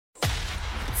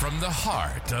From the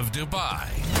heart of Dubai,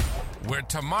 where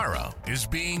tomorrow is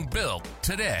being built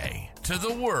today, to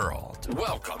the world.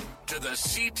 Welcome to the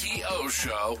CTO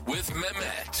Show with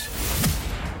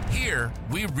Mehmet. Here,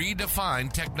 we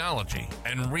redefine technology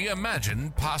and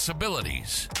reimagine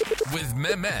possibilities. With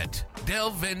Mehmet,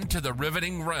 delve into the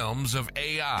riveting realms of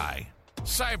AI,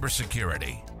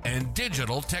 cybersecurity, and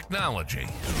digital technology.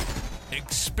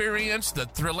 Experience the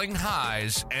thrilling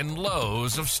highs and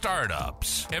lows of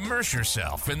startups. Immerse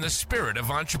yourself in the spirit of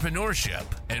entrepreneurship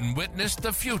and witness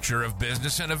the future of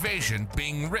business innovation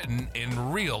being written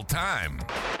in real time.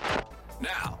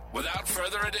 Now, without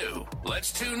further ado,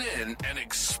 let's tune in and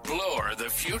explore the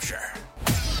future.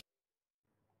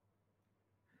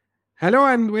 Hello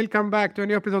and welcome back to a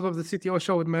new episode of the CTO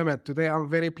Show with Mehmet. Today I'm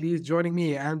very pleased joining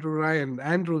me, Andrew Ryan.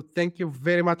 Andrew, thank you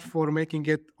very much for making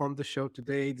it on the show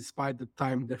today despite the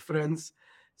time difference.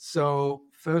 So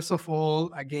first of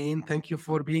all, again, thank you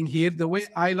for being here. The way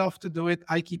I love to do it,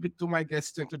 I keep it to my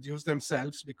guests to introduce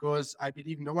themselves because I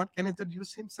believe no one can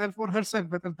introduce himself or herself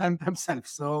better than themselves.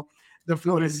 So the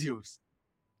floor is yours.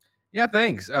 Yeah,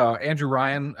 thanks. Andrew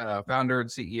Ryan, founder and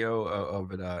CEO of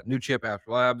NewChip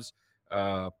After Labs.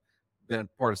 Been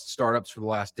part of startups for the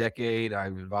last decade.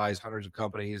 I've advised hundreds of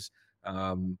companies.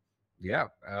 Now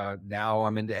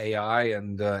I'm into AI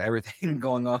and everything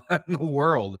going on in the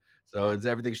world. So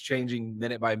everything's changing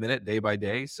minute by minute, day by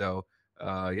day. So,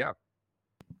 yeah.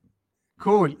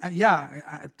 Cool.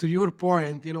 To your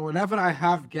point, whenever I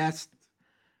have guests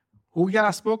who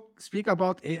speak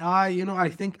about AI, I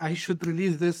think I should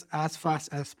release this as fast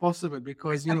as possible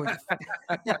because,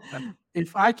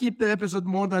 if I keep the episode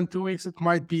more than 2 weeks, it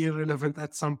might be irrelevant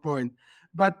at some point.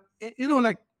 But,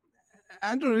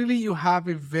 Andrew, really, you have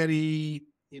a very,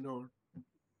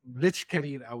 rich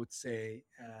career, I would say.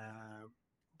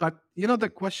 But, the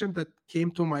question that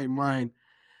came to my mind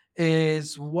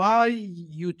is why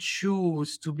you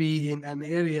choose to be in an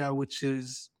area which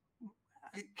is,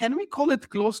 can we call it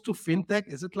close to fintech?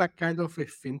 Is it like kind of a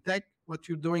fintech, what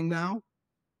you're doing now?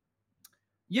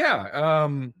 Yeah.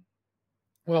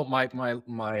 Well,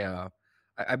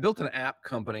 I built an app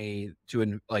company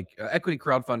equity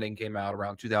crowdfunding came out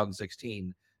around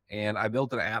 2016. And I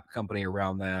built an app company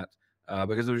around that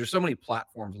because there were just so many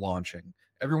platforms launching.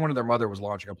 Everyone and their mother was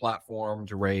launching a platform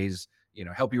to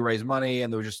help you raise money.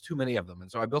 And there were just too many of them. And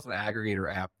so I built an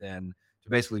aggregator app then to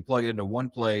basically plug it into one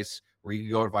place where you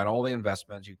can go and find all the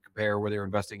investments. You compare whether you're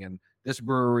investing in this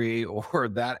brewery or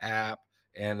that app.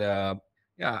 And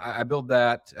I built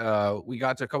that. We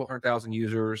got to a couple 100,000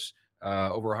 users,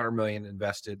 over 100 million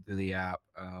invested through the app.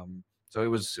 So it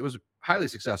was highly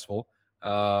successful.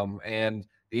 And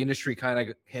the industry kind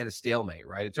of had a stalemate,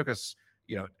 right? It took us,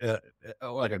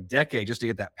 like a decade just to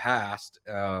get that passed,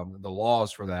 the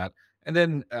laws for that. And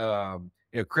then,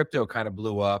 crypto kind of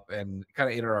blew up and kind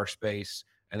of entered our space.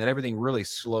 And then everything really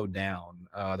slowed down.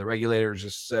 The regulators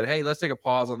just said, hey, let's take a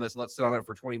pause on this. Let's sit on it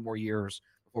for 20 more years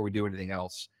before we do anything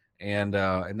else. And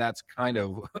that's kind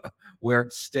of where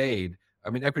it stayed. I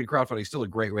mean, equity crowdfunding is still a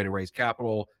great way to raise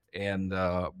capital,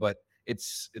 but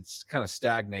it's kind of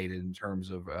stagnated in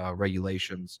terms of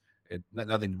regulations.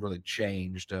 Nothing really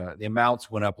changed. The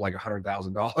amounts went up like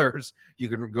 $100,000. You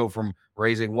can go from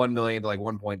raising 1 million to like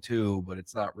 1.2, but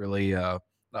it's not really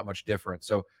not much different.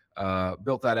 So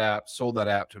built that app, sold that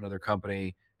app to another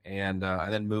company, and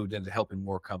then moved into helping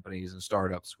more companies and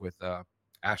startups with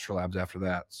Astrolabs after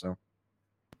that. So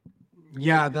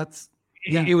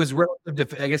it was relative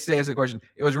to, I guess to answer the question,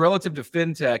 it was relative to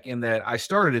fintech in that I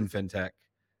started in fintech,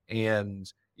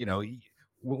 and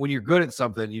when you're good at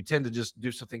something, you tend to just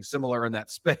do something similar in that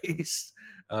space.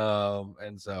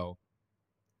 And so.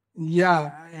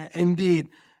 Yeah, indeed.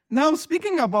 Now,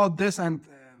 speaking about this and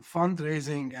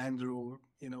fundraising, Andrew,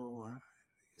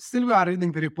 still we are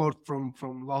reading the report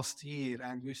from last year,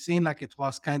 and we've seen like it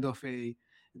was kind of a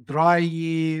dry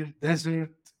year,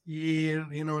 desert year,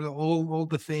 all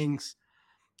the things.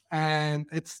 And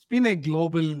it's been a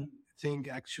global thing,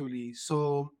 actually.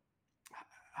 So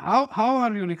how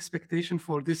are your expectations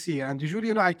for this year? And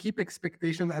usually, I keep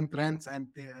expectations and trends and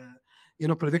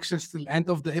predictions till end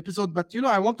of the episode. But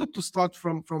I wanted to start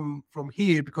from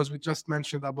here because we just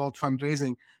mentioned about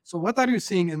fundraising. So what are you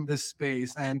seeing in this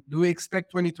space? And do we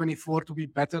expect 2024 to be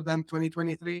better than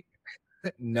 2023?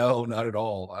 No, not at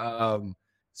all.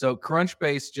 So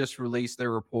Crunchbase just released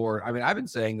their report. I mean, I've been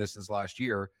saying this since last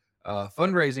year.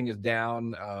 Fundraising is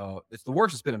down. It's the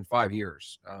worst it's been in 5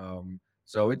 years.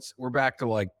 So we're back to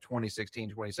like 2016,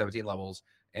 2017 levels.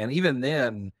 And even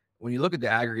then, when you look at the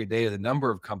aggregate data, the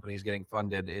number of companies getting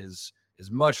funded is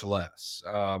much less.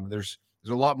 There's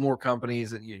a lot more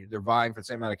companies that they're vying for the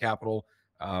same amount of capital.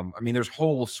 I mean, there's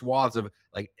whole swaths of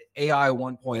like AI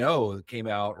 1.0 that came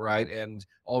out, right? And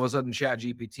all of a sudden, Chat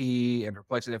GPT and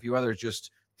Perplexity and a few others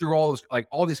just through all those, like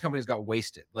all these companies got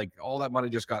wasted. Like all that money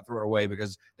just got thrown away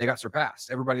because they got surpassed.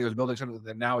 Everybody was building something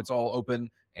that now it's all open,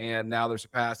 and now they're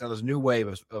surpassed. Now there's a new wave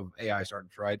of AI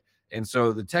startups, right? And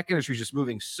so the tech industry is just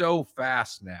moving so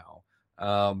fast now.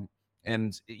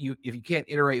 And if you can't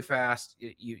iterate fast,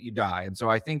 you die. And so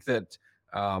I think that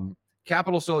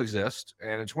capital still exists,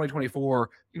 and in 2024,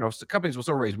 companies will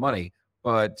still raise money,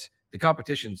 but the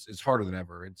competition is harder than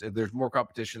ever. There's more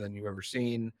competition than you've ever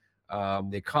seen. The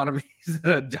economy is in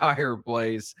a dire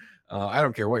place. I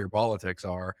don't care what your politics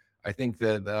are. I think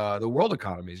that the world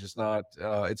economy is just not.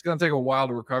 It's going to take a while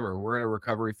to recover. We're in a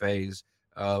recovery phase,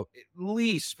 at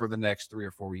least for the next 3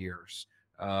 or 4 years.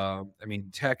 I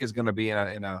mean, tech is going to be in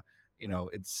a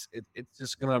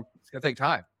it's going to take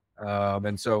time,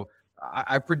 and so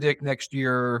I predict next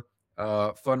year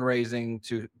fundraising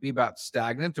to be about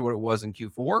stagnant to what it was in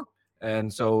Q4.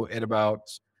 And so at about,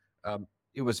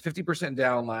 it was 50%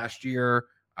 down last year.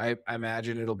 I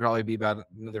imagine it'll probably be about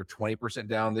another 20%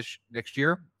 down next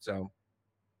year. So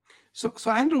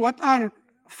Andrew, what are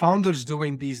founders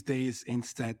doing these days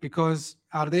instead? Because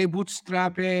are they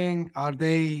bootstrapping? Are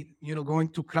they, going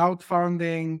to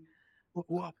crowdfunding?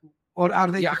 Or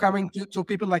are they coming to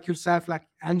people like yourself, like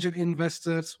angel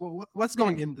investors? What's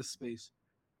going in this space?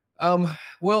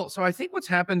 Well, so I think what's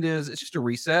happened is it's just a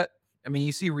reset. I mean,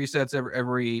 you see resets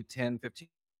every 10, 15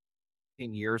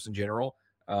 years in general.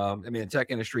 I mean, the tech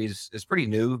industry is pretty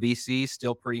new. VC is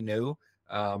still pretty new.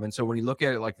 And so when you look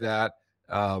at it like that,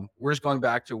 we're just going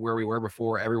back to where we were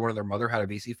before everyone and their mother had a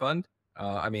VC fund.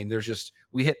 I mean,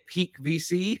 we hit peak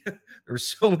VC. There's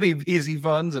so many VC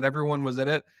funds and everyone was in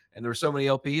it. And there were so many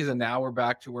LPs, and now we're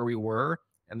back to where we were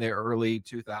in the early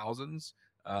 2000s,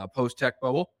 post-tech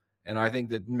bubble. And I think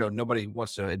that nobody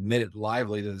wants to admit it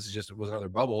lively that this was another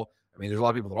bubble. I mean, there's a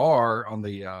lot of people that are on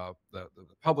the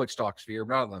public stock sphere,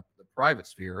 but not on the private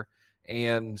sphere.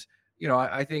 And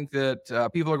I think that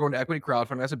people are going to equity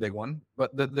crowdfunding. That's a big one,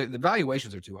 but the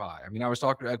valuations are too high. I mean, I was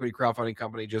talking to an equity crowdfunding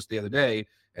company just the other day,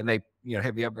 and they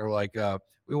hit me up. They're like,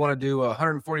 "We want to do a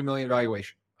 140 million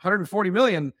valuation." 140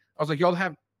 million. I was like, "Y'all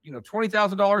have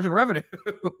 $20,000 in revenue.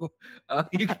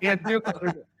 You can't do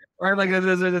it." Right? Like it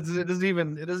doesn't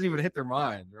even hit their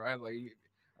mind, right? Like,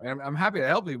 I'm happy to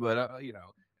help you, but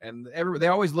and they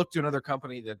always look to another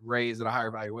company that raised at a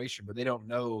higher valuation, but they don't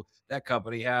know that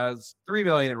company has 3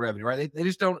 million in revenue, right? They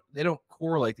just don't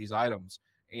correlate these items.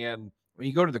 And when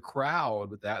you go to the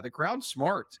crowd with that, the crowd's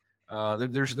smart.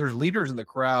 There's leaders in the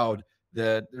crowd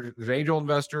that there's angel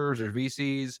investors, there's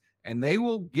VCs, and they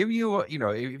will give you,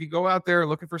 if you go out there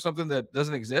looking for something that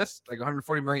doesn't exist, like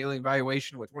 140 million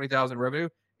valuation with 20,000 revenue,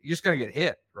 you're just going to get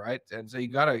hit, right? And so you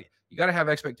gotta have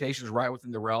expectations right within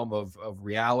the realm of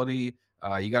reality.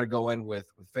 You got to go in with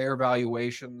fair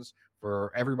valuations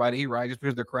for everybody, right? Just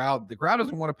because the crowd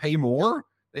doesn't want to pay more.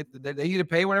 They need to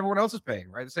pay what everyone else is paying,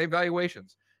 right? The same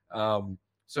valuations.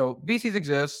 So VCs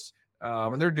exists,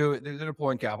 and they're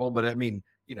deploying capital, but I mean,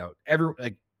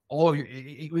 all of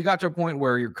we got to a point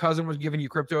where your cousin was giving you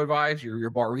crypto advice,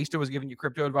 your barista was giving you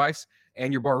crypto advice,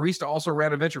 and your barista also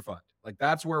ran a venture fund. Like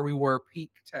that's where we were peak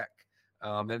tech.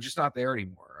 And it's just not there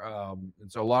anymore.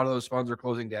 And so a lot of those funds are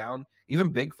closing down. Even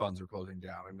big funds are closing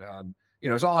down. And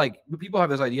it's not like people have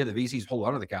this idea that VCs hold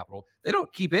on to the capital. They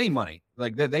don't keep any money.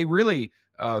 Like they really,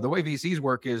 the way VCs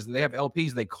work is they have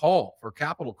LPs they call for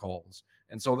capital calls.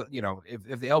 And so that,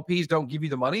 if the LPs don't give you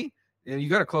the money, you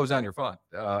got to close down your fund.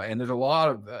 And there's a lot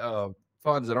of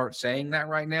funds that aren't saying that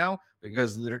right now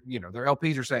because their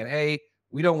LPs are saying, "Hey,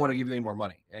 we don't want to give you any more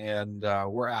money, and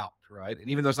we're out." Right? And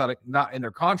even though it's not in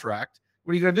their contract,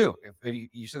 what are you going to do? If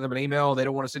you send them an email, they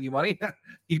don't want to send you money,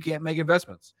 you can't make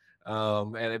investments.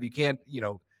 And if you can't,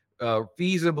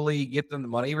 feasibly get them the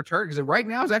money returned, because right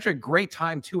now is actually a great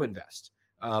time to invest.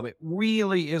 It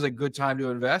really is a good time to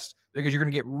invest because you're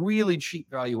going to get really cheap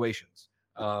valuations.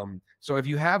 So if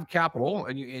you have capital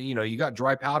and you got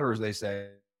dry powder, as they say,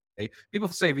 people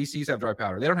say VCs have dry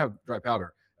powder. They don't have dry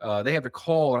powder. They have to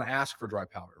call and ask for dry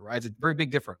powder, right? It's a very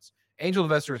big difference. Angel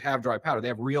investors have dry powder. They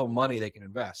have real money they can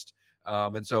invest.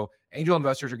 And so angel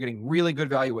investors are getting really good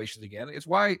valuations again. It's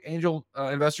why angel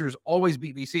investors always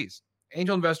beat VCs.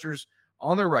 Angel investors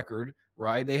on their record,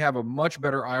 right? They have a much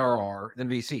better IRR than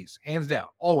VCs, hands down.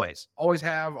 Always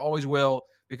have, always will,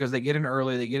 because they get in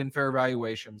early, they get in fair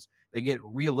valuations, they get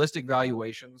realistic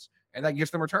valuations, and that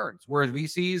gets them returns. Whereas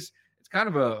VCs, it's kind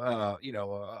of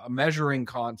a measuring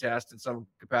contest in some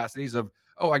capacities of,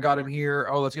 oh, I got him here.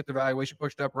 Oh, let's get the valuation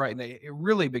pushed up right. And it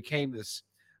really became this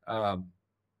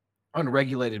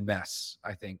unregulated mess,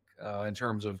 I think, in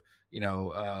terms of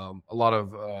a lot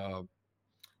of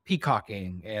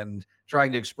peacocking and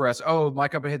trying to express, oh, my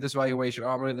company hit this valuation, oh,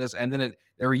 I'm doing this, and then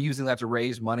they were using that to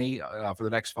raise money for the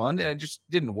next fund, and it just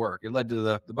didn't work. It led to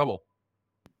the bubble.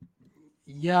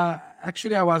 Yeah,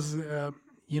 actually, I was,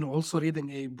 also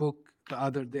reading a book the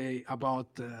other day about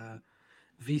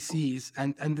VCs,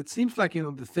 and it seems like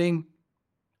the thing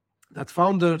that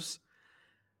founders,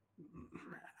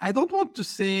 I don't want to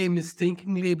say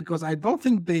mistakenly because I don't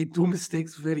think they do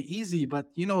mistakes very easy, but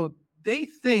they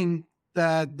think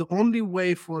that the only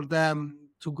way for them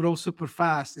to grow super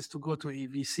fast is to go to a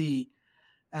VC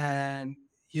and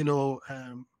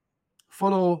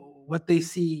follow what they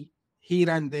see here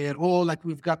and there. Oh, like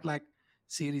we've got like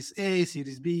Series A,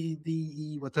 Series B, D,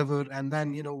 E, whatever, and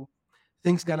then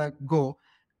things gonna go.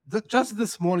 Just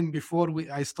this morning before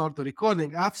I start the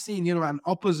recording, I've seen an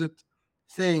opposite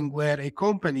thing where a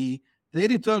company, they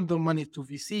returned their money to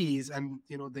VCs, and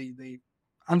they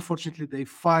unfortunately they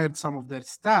fired some of their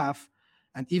staff,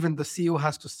 and even the CEO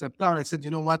has to step down and said,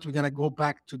 you know what, we're gonna go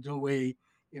back to do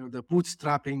the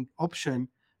bootstrapping option,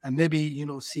 and maybe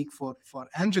seek for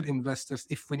angel investors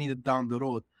if we need it down the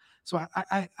road. So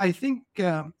I think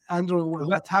Andrew,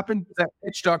 what happened? Is that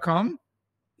pitch.com?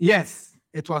 Yes,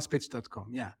 it was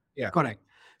pitch.com. Yeah, correct.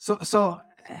 So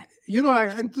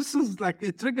and this is like,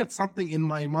 it triggered something in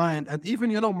my mind, and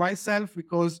even myself,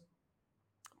 because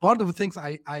part of the things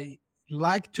I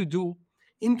like to do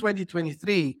in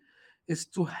 2023 is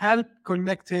to help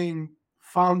connecting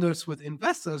founders with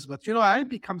investors. But I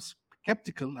become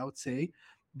skeptical, I would say,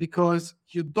 because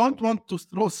you don't want to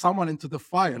throw someone into the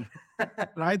fire,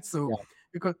 right? So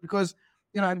because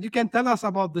and you can tell us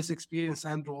about this experience,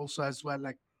 Andrew, also as well.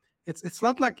 Like it's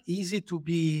not like easy to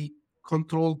be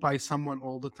controlled by someone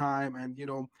all the time, and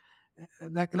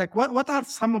like what are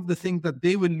some of the things that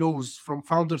they will lose from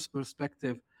founders'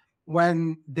 perspective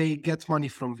when they get money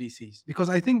from VCs? Because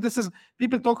I think this is,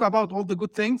 people talk about all the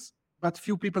good things, but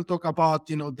few people talk about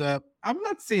I'm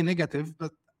not saying negative,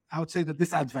 but I would say the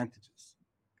disadvantages.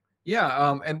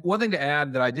 Yeah, and one thing to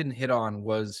add that I didn't hit on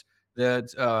was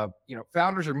that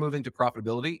founders are moving to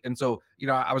profitability, and so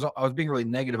I was being really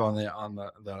negative on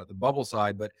the bubble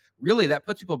side, but really that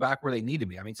puts people back where they need to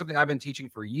be. I mean, something I've been teaching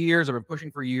for years, I've been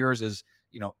pushing for years, is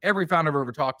every founder I've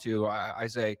ever talked to, I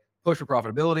say push for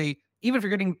profitability. Even if you're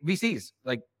getting VCs,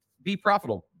 like be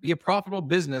profitable, be a profitable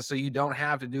business, so you don't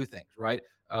have to do things right.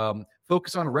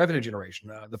 Focus on revenue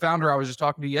generation. The founder I was just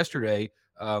talking to yesterday,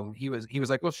 he was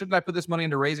like, well, shouldn't I put this money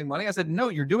into raising money? I said, no,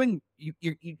 you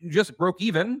just broke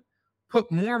even. Put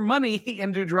more money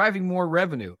into driving more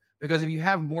revenue, because if you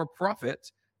have more profit,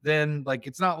 then like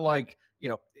it's not like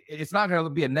it's not going to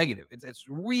be a negative. It's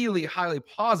really highly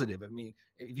positive. I mean,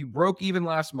 if you broke even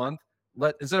last month,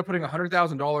 instead of putting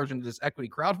 $100,000 into this equity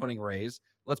crowdfunding raise,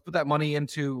 let's put that money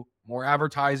into more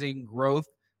advertising, growth,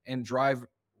 and drive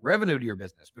revenue to your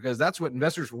business, because that's what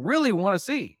investors really want to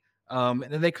see. And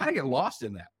then they kind of get lost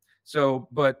in that. So,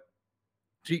 but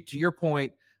to your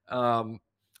point,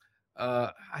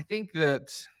 I think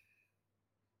that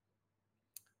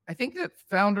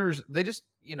founders, they just,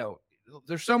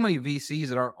 there's so many VCs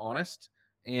that aren't honest,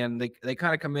 and they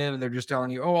kind of come in and they're just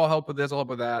telling you, oh, I'll help with this, I'll help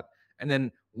with that. And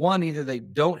then either they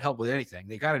don't help with anything.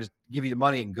 They kind of just give you the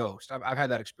money and ghost. I've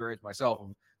had that experience myself.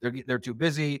 They're too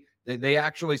busy. They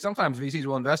actually, sometimes VCs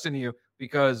will invest in you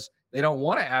because they don't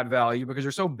want to add value, because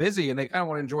they're so busy and they kind of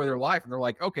want to enjoy their life. And they're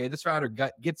like, okay, this founder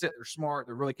gets it. They're smart.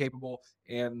 They're really capable.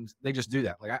 And they just do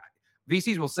that. Like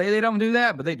VCs will say they don't do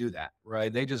that, but they do that,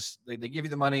 right? They just, they give you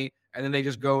the money, and then they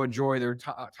just go enjoy their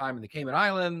time in the Cayman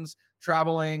Islands,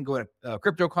 traveling, going to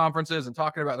crypto conferences and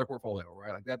talking about their portfolio,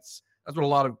 right? Like that's what a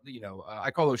lot of,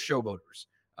 I call those showboaters.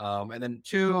 And then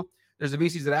two, there's the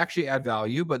VCs that actually add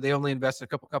value, but they only invest in a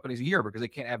couple companies a year because they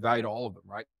can't add value to all of them,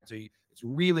 right? So it's a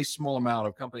really small amount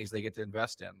of companies they get to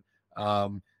invest in.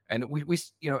 And we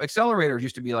accelerators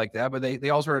used to be like that, but they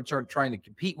all started trying to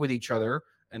compete with each other,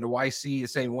 and the YC the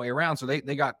same way around. So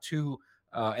they got two,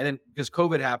 and then because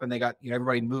COVID happened, they got,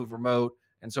 everybody moved remote.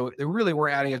 And so they really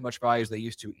weren't adding as much value as they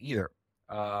used to either.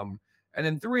 And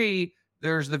then three,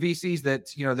 there's the VCs that,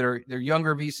 they're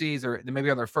younger VCs, or they maybe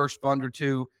on their first fund or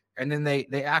two, and then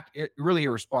they act really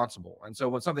irresponsible. And so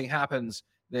when something happens,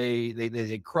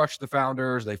 they crush the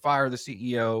founders, they fire the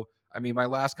CEO. I mean, my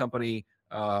last company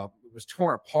was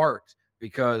torn apart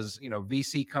because,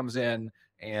 VC comes in,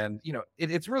 and,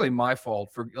 it's really my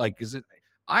fault for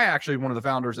I actually one of the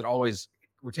founders that always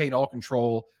retained all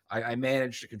control. I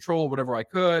managed to control whatever I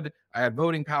could. I had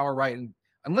voting power, right? And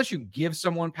unless you give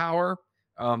someone power,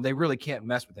 they really can't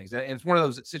mess with things. And it's one of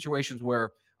those situations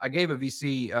where I gave a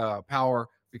VC power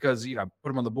because, you know, I put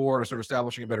them on the board, I start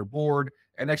establishing a better board.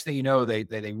 And next thing you know, they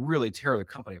really tear the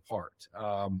company apart.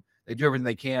 They do everything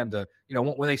they can to, you know,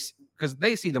 when because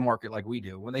they see the market like we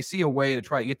do. When they see a way to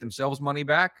try to get themselves money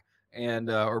back and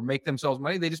or make themselves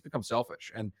money, they just become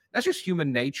selfish. And that's just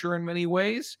human nature in many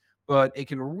ways, but it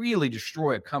can really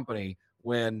destroy a company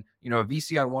when, you know, a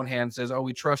VC on one hand says, oh,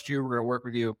 we trust you, we're going to work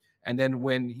with you. And then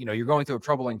when, you know, you're going through a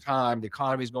troubling time, the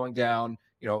economy's going down,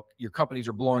 you know, your companies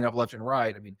are blowing up left and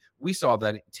right. I mean, we saw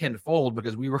that tenfold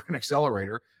because we were an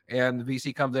accelerator, and the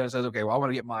VC comes in and says, okay, well, I want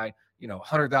to get my, you know,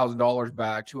 $100,000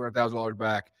 back, $200,000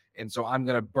 back. And so I'm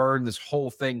going to burn this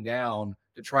whole thing down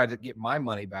to try to get my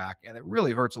money back. And it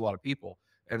really hurts a lot of people.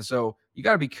 And so you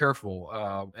got to be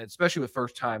careful, especially with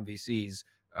first-time VCs,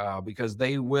 because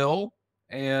they will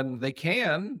and they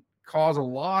can cause a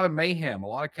lot of mayhem, a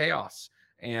lot of chaos.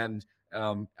 And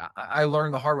I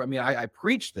learned the hard way. I mean, I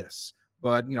preach this,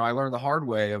 but, you know, I learned the hard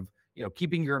way of, you know,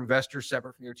 keeping your investors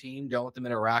separate from your team. Don't let them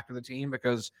interact with the team,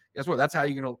 because guess what? That's how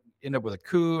you're going to end up with a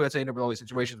coup. That's how you end up with all these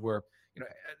situations where, you know,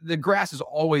 the grass is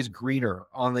always greener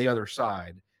on the other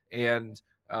side. And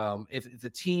if the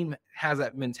team has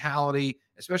that mentality,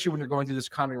 especially when you're going through this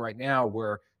economy right now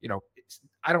where, you know,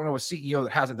 I don't know a CEO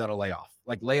that hasn't done a layoff.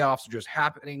 Like, layoffs are just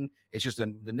happening. It's just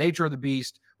the nature of the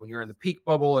beast. When you're in the peak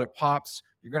bubble and it pops,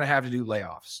 you're going to have to do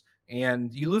layoffs.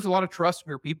 And you lose a lot of trust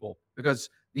from your people, because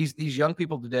these young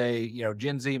people today, you know,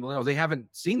 Gen Z, millennials, they haven't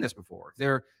seen this before.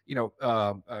 They're, you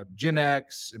know, Gen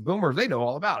X and boomers, they know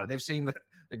all about it. They've seen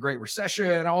the Great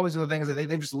Recession and all these other things that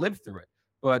they've just lived through it.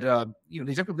 But, you know,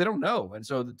 these young people, they don't know. And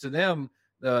so to them,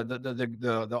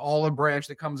 the olive branch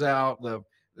that comes out,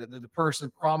 the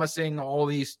person promising all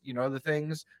these, you know, the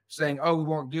things, saying, oh, we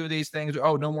won't do these things.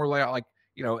 Oh, no more layout. Like,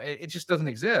 you know, it just doesn't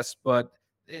exist, but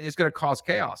it's going to cause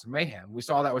chaos and mayhem. We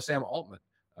saw that with Sam Altman.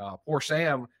 Poor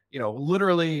Sam, you know,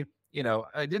 literally, you know,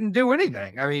 didn't do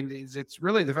anything. I mean, it's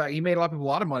really the fact he made a lot of people a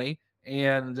lot of money.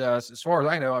 And as far as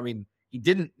I know, I mean, he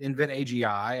didn't invent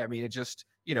AGI. I mean, it just,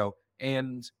 you know,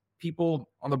 and people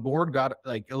on the board got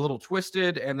like a little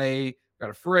twisted and they got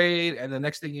afraid. And the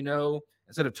next thing you know,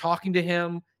 instead of talking to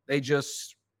him, they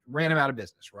just ran him out of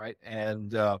business, right?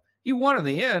 And he won in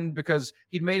the end because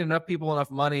he'd made enough people enough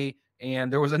money,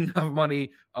 and there was enough money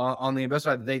on the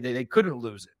investor side that they couldn't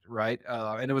lose it, right?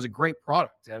 And it was a great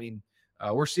product. I mean,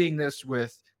 we're seeing this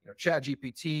with, you know,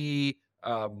 ChatGPT.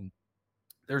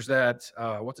 There's that,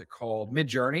 what's it called?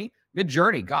 Midjourney.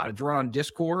 God, it's run on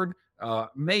Discord.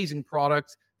 Amazing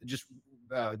product. Just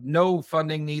no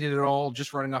funding needed at all,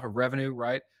 just running off of revenue,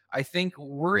 right? I think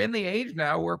we're in the age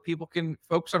now where people can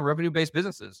focus on revenue-based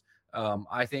businesses.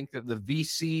 I think that the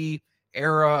VC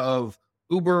era of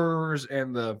Ubers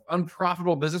and the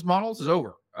unprofitable business models is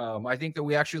over. I think that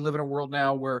we actually live in a world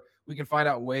now where we can find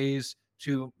out ways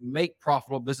to make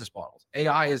profitable business models.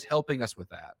 AI is helping us with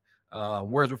that.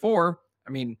 Whereas before, I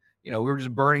mean, you know, we were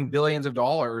just burning billions of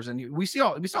dollars, and we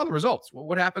saw the results. Well,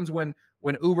 what happens when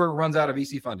Uber runs out of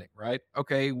VC funding, right?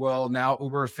 Okay, well, now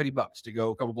Uber is $50 to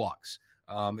go a couple blocks.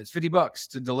 It's $50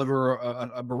 to deliver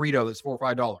a burrito that's $4 or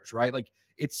 $5, right? Like,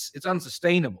 it's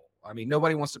unsustainable. I mean,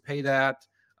 nobody wants to pay that.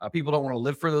 People don't want to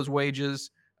live for those wages.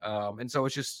 And so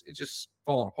it's just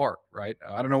falling apart, right?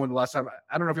 I don't know when the last time,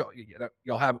 I don't know if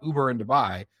y'all have Uber in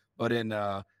Dubai, but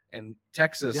in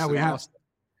Texas, yeah, we have.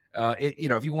 You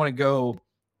know, if you want to go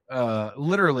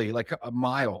literally like a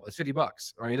mile, it's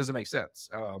 $50, right? It doesn't make sense.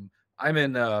 I'm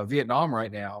in Vietnam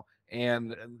right now,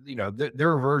 and you know,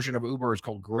 their version of Uber is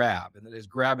called Grab, and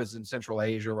Grab is in Central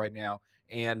Asia right now.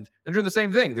 And they're doing the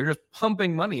same thing. They're just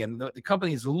pumping money, and the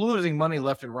company is losing money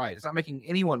left and right. It's not making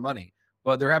anyone money,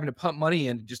 but they're having to pump money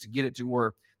in just to get it to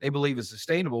where they believe is a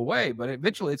sustainable way. But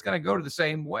eventually it's going to go to the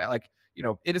same way. Like, you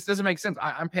know, it just doesn't make sense.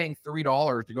 I'm paying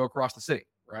 $3 to go across the city,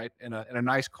 right? In a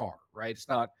nice car, right? It's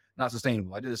not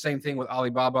sustainable. I did the same thing with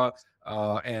Alibaba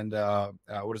and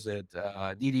what is it?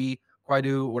 Didi,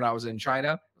 Kuaidu when I was in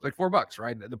China. It was like $4,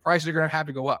 right? The prices are going to have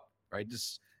to go up, right?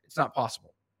 Just, it's not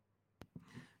possible.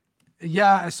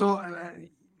 Yeah, so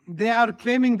they are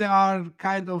claiming they are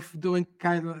kind of doing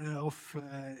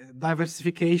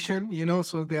diversification, you know,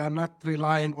 so they are not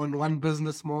relying on one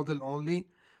business model only.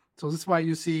 So this is why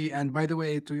you see, and by the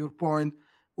way, to your point,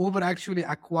 Uber actually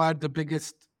acquired the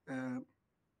biggest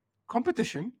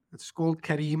competition. It's called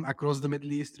Careem across the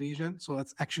Middle East region. So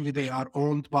it's actually, they are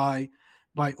owned by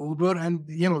Uber. And,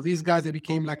 you know, these guys, they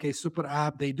became like a super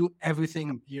app. They do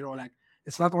everything, you know, like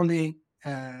it's not only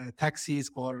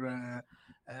taxis or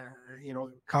you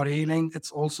know, car hailing. It's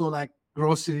also like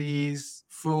groceries,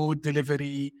 food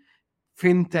delivery,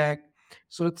 fintech.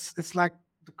 So it's like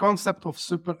the concept of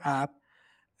super app.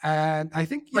 And I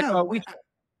think, yeah, like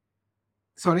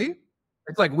sorry,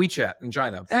 It's like WeChat in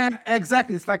China. And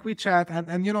exactly, it's like WeChat,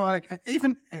 and like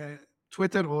even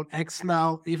Twitter or X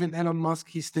now, even Elon Musk,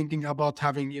 he's thinking about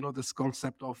having this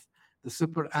concept of the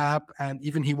super app, and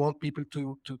even he want people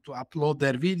to upload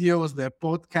their videos, their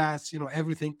podcasts,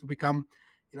 everything to become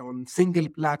on single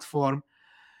platform.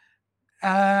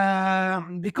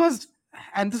 Because,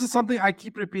 and this is something I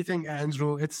keep repeating,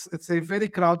 Andrew, it's a very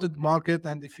crowded market,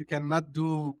 and if you cannot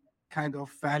do kind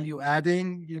of value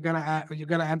adding, you're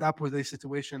gonna end up with a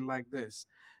situation like this.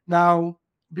 Now,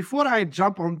 before I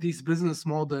jump on these business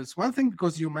models, one thing,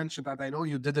 because you mentioned that, I know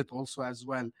you did it also as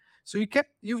well. So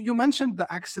you mentioned the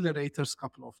accelerators a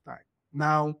couple of times.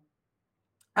 Now,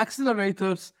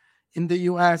 accelerators in the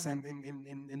US and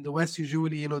in the West,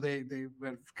 usually, they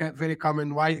were very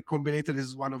common. Y Combinator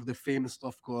is one of the famous,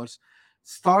 of course.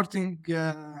 Starting,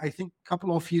 I think, a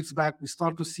couple of years back, we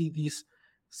start to see these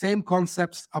same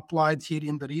concepts applied here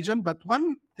in the region. But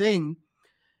one thing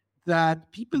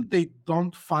that people, they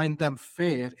don't find them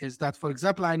fair is that, for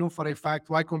example, I know for a fact,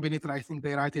 Y Combinator, I think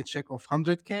they write a check of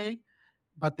 100K,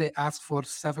 but they ask for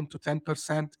 7 to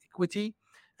 10% equity.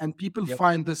 And people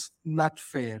find this not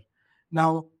fair.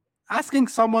 Now, asking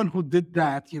someone who did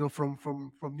that,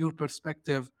 from your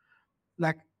perspective,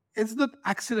 like, is the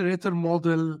accelerator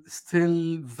model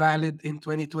still valid in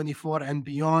 2024 and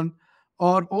beyond?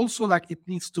 Or also, like, it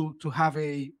needs to have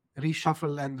a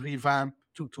reshuffle and revamp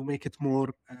to make it more,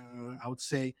 I would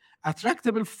say,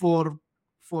 attractable for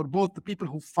both the people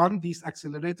who fund these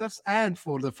accelerators and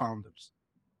for the founders?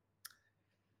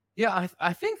 Yeah,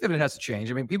 I think that it has to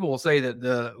change. I mean, people will say that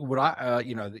the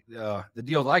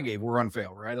deals I gave were unfair,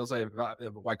 right? They'll say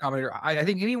Y Combinator. I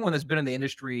think anyone that's been in the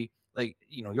industry, like,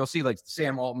 you'll see like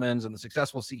Sam Altmans and the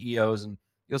successful CEOs, and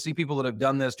you'll see people that have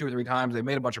done this 2 or 3 times. They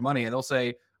made a bunch of money, and they'll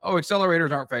say, "Oh,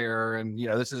 accelerators aren't fair, and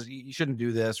you shouldn't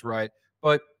do this," right?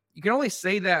 But you can only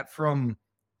say that from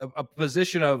a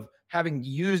position of having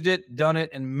used it, done it,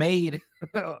 and made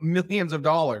millions of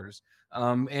dollars.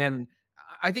 And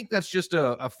I think that's just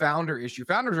a founder issue.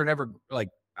 Founders are never like,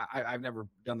 I've never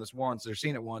done this once or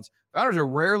seen it once. Founders are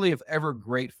rarely, if ever,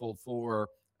 grateful for,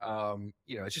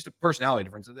 it's just a personality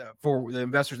difference for the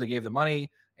investors that gave the money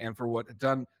and for what it's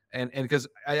done. And because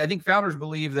I think founders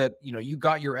believe that, you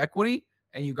got your equity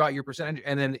and you got your percentage,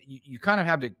 and then you kind of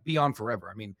have to be on forever.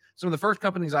 I mean, some of the first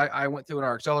companies I went through in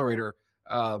our accelerator,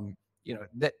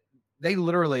 that they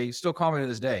literally still call me to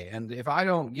this day. And if I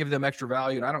don't give them extra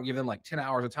value and I don't give them like 10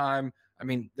 hours of time, I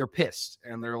mean, they're pissed,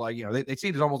 and they're like, they see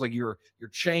it as almost like you're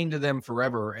chained to them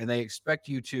forever, and they expect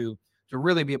you to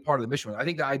really be a part of the mission. I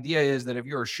think the idea is that if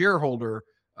you're a shareholder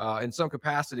in some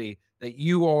capacity, that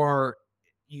you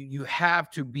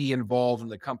have to be involved in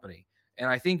the company. And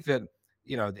I think that,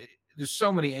 there's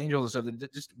so many angels and stuff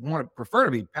that just prefer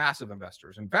to be passive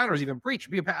investors, and founders even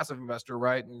preach, be a passive investor,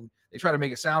 right? And they try to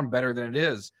make it sound better than it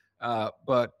is.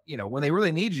 But when they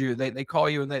really need you, they call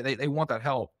you, and they want that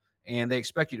help, and they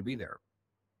expect you to be there.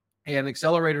 And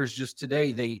accelerators just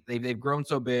today, they've grown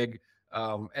so big.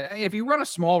 And if you run a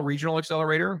small regional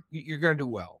accelerator, you're going to do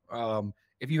well.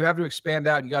 If you have to expand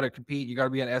out, you got to compete. You got to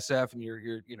be an SF, and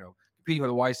you're competing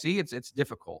with a YC. It's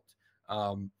difficult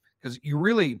because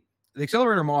the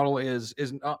accelerator model is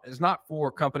not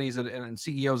for companies and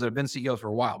CEOs that have been CEOs for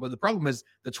a while. But the problem is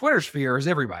the Twitter sphere is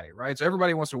everybody, right? So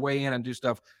everybody wants to weigh in and do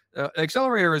stuff.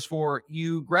 Accelerator is for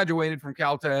you graduated from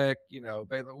Caltech,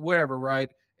 whatever, right?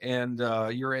 And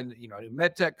you're in, a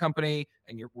med tech company,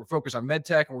 and we're focused on med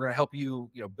tech, and we're going to help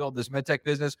you, build this med tech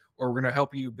business, or we're going to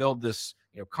help you build this,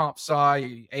 comp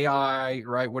sci, AI,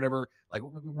 right? Whatever, like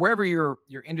wherever your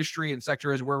industry and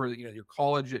sector is, wherever, your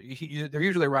college, they're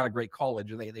usually around a great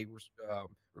college, and they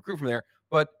recruit from there,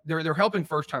 but they're helping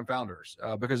first time founders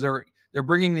because they're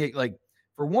bringing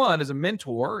for one, as a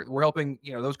mentor, we're helping,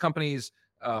 those companies,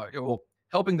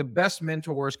 helping the best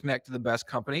mentors connect to the best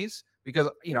companies, because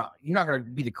you're not going to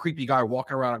be the creepy guy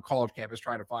walking around on college campus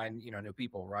trying to find new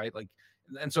people, right?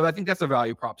 And so I think that's a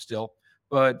value prop still.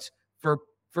 But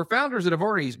for founders that have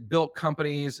already built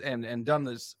companies and done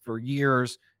this for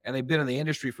years, and they've been in the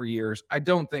industry for years, I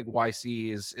don't think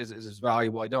YC is as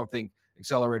valuable. I don't think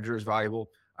accelerator is valuable.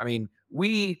 I mean,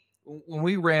 when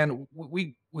we ran,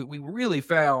 we really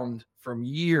found from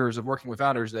years of working with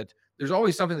founders that there's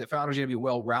always something that founders need to be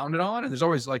well-rounded on, and there's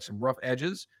always like some rough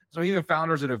edges. So even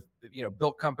founders that have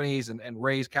built companies and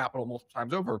raised capital multiple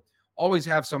times over always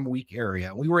have some weak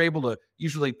area. We were able to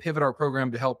usually pivot our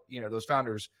program to help those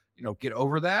founders get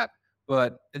over that.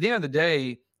 But at the end of the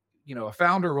day, a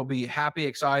founder will be happy,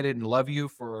 excited, and love you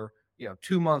for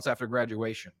 2 months after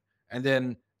graduation, and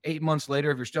then 8 months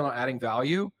later, if you're still not adding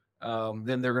value,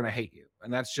 then they're going to hate you.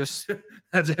 And that's just,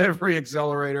 that's every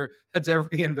accelerator. That's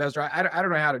every investor. I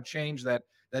don't know how to change that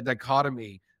that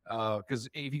dichotomy. Because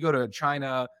if you go to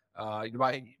China, you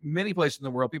buy many places in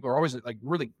the world, people are always like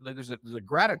really, there's a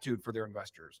gratitude for their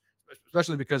investors,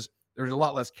 especially because there's a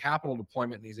lot less capital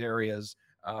deployment in these areas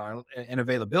and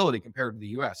availability compared to the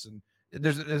U.S. And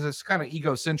there's this kind of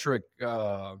egocentric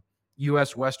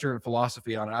U.S. Western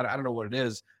philosophy on it. I don't know what it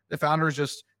is. The founders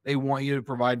just, they want you to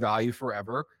provide value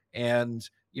forever. And,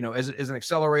 as an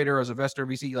accelerator, as a investor,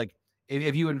 VC, like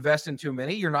if you invest in too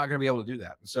many, you're not going to be able to do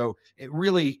that. And so it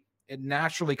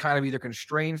naturally kind of either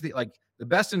constrains the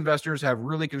best investors have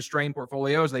really constrained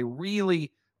portfolios. They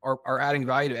really are adding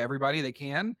value to everybody they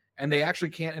can, and they actually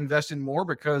can't invest in more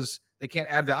because they can't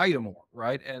add value to more,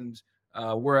 right? And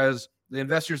whereas the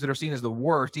investors that are seen as the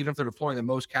worst, even if they're deploying the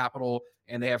most capital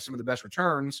and they have some of the best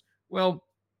returns, well,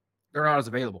 they're not as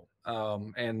available,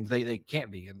 and they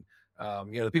can't be. And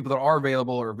the people that are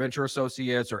available are venture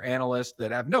associates or analysts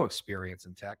that have no experience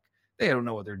in tech. They don't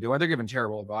know what they're doing. They're giving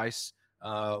terrible advice.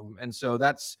 And so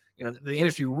that's, the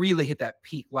industry really hit that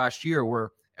peak last year where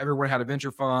everyone had a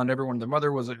venture fund, their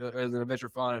mother was in a venture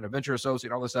fund and a venture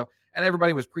associate, all this stuff. And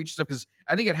everybody was preaching stuff because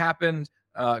I think it happened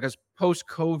because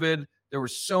post-COVID, there were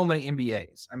so many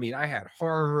MBAs. I mean, I had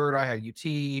Harvard, I had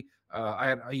UT, I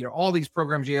had, all these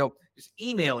programs, Yale, just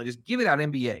email it, just giving out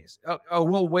MBAs.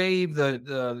 We'll waive the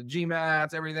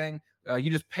GMATs, everything. You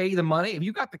just pay the money. If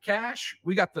you got the cash,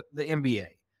 we got the MBA.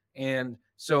 And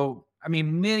so, I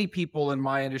mean, many people in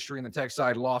my industry in the tech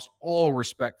side lost all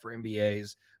respect for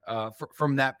MBAs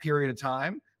from that period of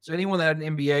time. So anyone that had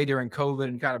an MBA during COVID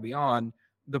and kind of beyond,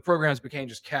 the programs became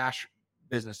just cash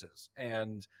businesses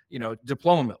and,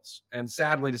 diploma mills. And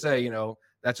sadly to say,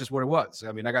 that's just what it was.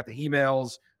 I mean, I got the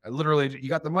emails. Literally, you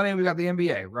got the money, we got the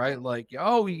MBA, right? Like,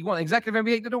 oh, you want executive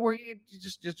MBA? Don't worry,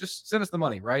 just send us the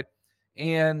money, right?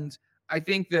 And I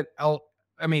think that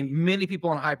many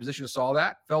people in high positions saw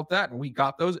that, felt that, and we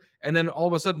got those. And then all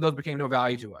of a sudden, those became no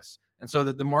value to us. And so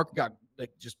that the market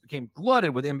just became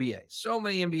glutted with MBAs. So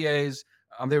many MBAs,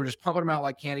 they were just pumping them out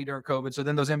like candy during COVID. So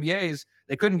then those MBAs,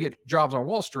 they couldn't get jobs on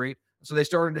Wall Street. So they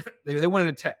started, they went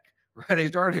into tech, right? They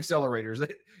started accelerators.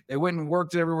 They went and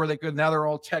worked everywhere they could. Now they're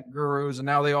all tech gurus, and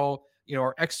now they all,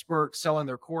 are experts selling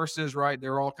their courses, right?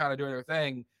 They're all kind of doing their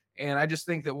thing. And I just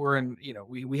think that we're in,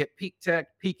 we hit peak tech,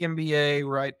 peak MBA,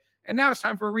 right? And now it's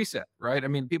time for a reset, right? I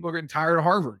mean, people are getting tired of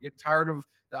Harvard, getting tired of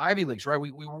the Ivy Leagues, right?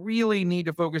 We really need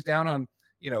to focus down on,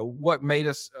 what made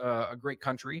us a great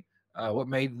country, what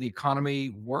made the economy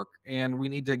work. And we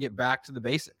need to get back to the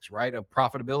basics, right? Of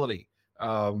profitability,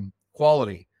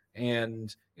 quality.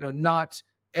 And, not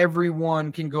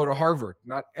everyone can go to Harvard.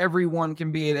 Not everyone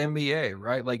can be an MBA,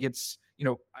 right? Like it's,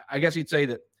 I guess you'd say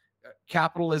that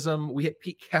capitalism, we hit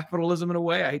peak capitalism in a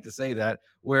way. I hate to say that,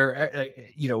 where,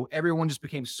 everyone just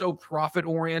became so profit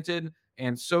oriented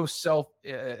and so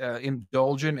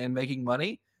self-indulgent and making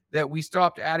money that we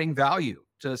stopped adding value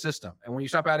to the system. And when you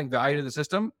stop adding value to the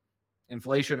system,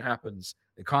 inflation happens,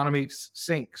 the economy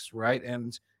sinks, right?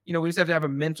 And, we just have to have a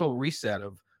mental reset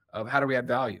of how do we add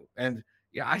value? And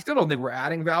I still don't think we're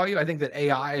adding value. I think that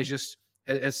AI is just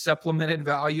has supplemented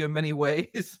value in many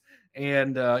ways.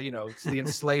 And, it's the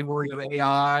enslavery of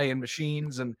AI and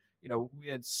machines. And,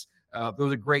 it's, there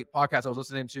was a great podcast I was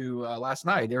listening to last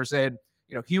night. They were saying,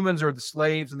 humans are the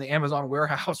slaves in the Amazon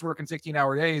warehouse working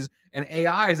 16-hour days, and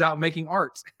AI is out making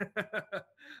art.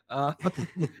 And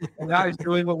AI is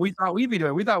doing what we thought we'd be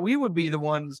doing. We thought we would be the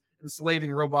ones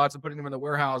enslaving robots and putting them in the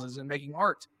warehouses and making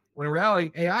art. When in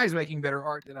reality, AI is making better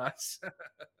art than us.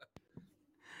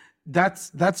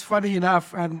 That's funny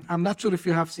enough, and I'm not sure if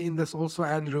you have seen this also,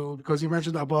 Andrew, because you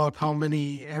mentioned about how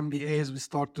many MBAs we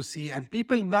start to see, and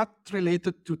people not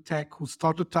related to tech who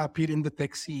started to appear in the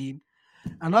tech scene.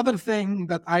 Another thing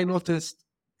that I noticed,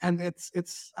 and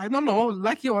it's I don't know,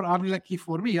 lucky or unlucky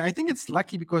for me. I think it's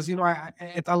lucky because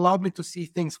it allowed me to see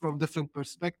things from different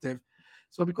perspective.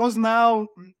 So because now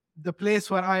the place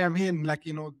where I am in, like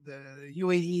the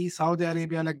UAE, Saudi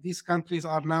Arabia, like these countries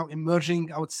are now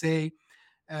emerging, I would say,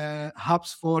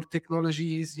 hubs for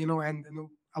technologies, and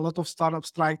a lot of startups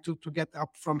trying to get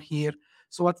up from here.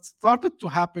 So what started to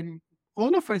happen,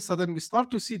 all of a sudden, we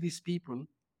start to see these people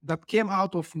that came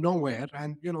out of nowhere.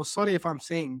 And, sorry if I'm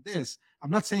saying this, I'm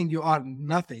not saying you are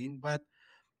nothing,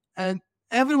 and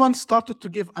everyone started to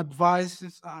give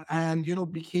advice and,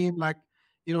 became like,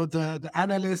 the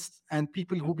analysts and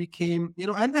people who became,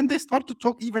 and they start to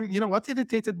talk even, what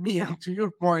irritated me, and to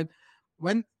your point,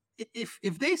 when, if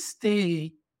they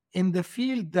stay in the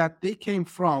field that they came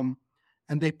from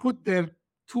and they put their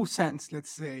 2 cents,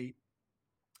 let's say,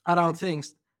 around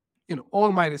things,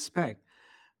 all my respect.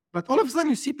 But all of a sudden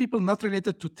you see people not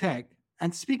related to tech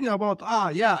and speaking about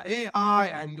AI,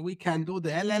 and we can do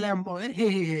the LLM.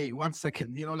 Hey, 1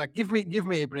 second, like give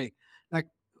me a break. Like,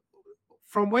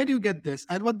 from where do you get this?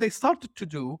 And what they started to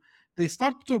do, they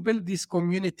started to build these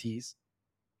communities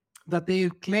that they're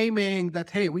claiming that,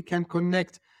 hey, we can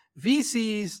connect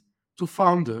VCs to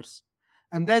founders.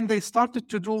 And then they started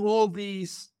to do all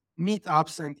these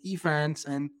meetups and events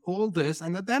and all this.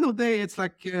 And at the end of the day, it's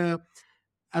like,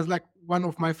 as like one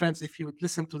of my friends, if he would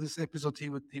listen to this episode, he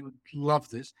would love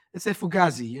this. It's a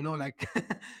fugazi, like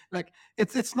like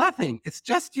it's nothing. It's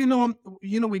just,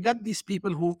 we got these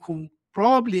people who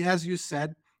probably, as you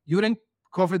said, during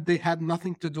COVID, they had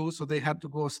nothing to do, so they had to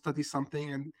go study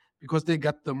something, and because they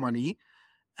got the money,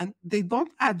 and they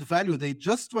don't add value. They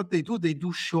just, what they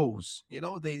do shows.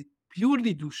 They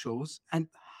purely do shows. And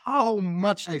how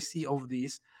much I see of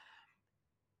these.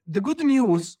 The good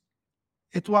news,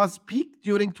 it was peaked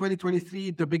during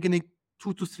 2023, the beginning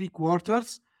 2 to 3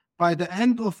 quarters. By the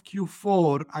end of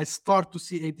Q4, I start to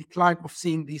see a decline of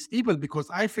seeing these people, because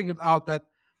I figured out that,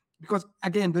 because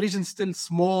again, the region's still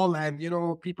small, and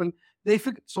people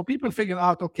figured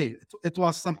out, okay, it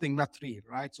was something not real,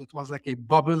 right? So it was like a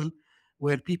bubble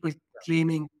where people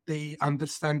claiming they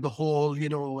understand the whole,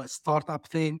 startup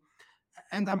thing.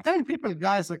 And I'm telling people,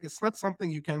 guys, like, it's not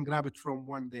something you can grab it from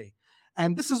one day.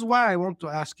 And this is why I want to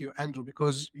ask you, Andrew,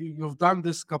 because you've done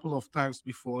this a couple of times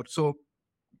before. So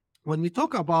when we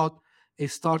talk about a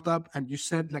startup, and you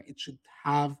said like it should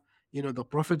have, the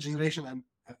profit generation and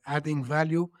adding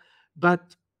value,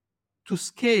 but to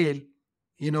scale,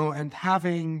 and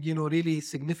having, really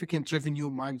significant revenue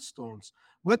milestones,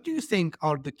 what do you think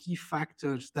are the key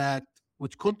factors that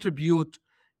would contribute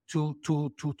to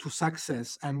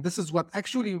success? And this is what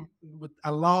actually would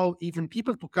allow even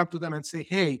people to come to them and say,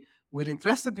 hey, we're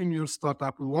interested in your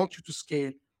startup. We want you to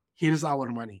scale. Here's our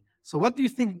money. So what do you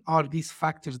think are these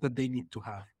factors that they need to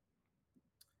have?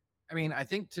 I mean, I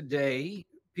think today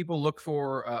people look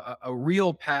for a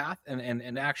real path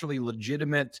and actually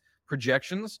legitimate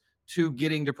projections to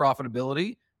getting to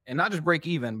profitability, and not just break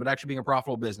even, but actually being a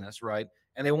profitable business, right?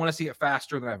 And they want to see it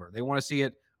faster than ever. They want to see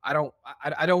it. I don't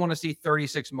want to see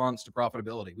 36 months to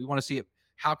profitability. We want to see it.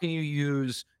 How can you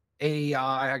use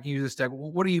AI? How can you use this tech?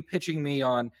 What are you pitching me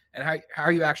on? And how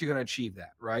are you actually going to achieve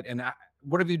that, right? And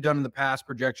what have you done in the past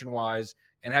projection wise?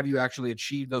 And have you actually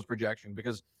achieved those projections?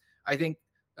 Because I think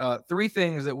 3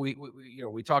 things that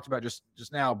we talked about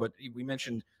just now, but we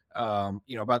mentioned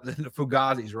about the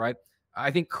fugazis, right? I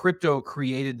think crypto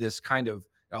created this kind of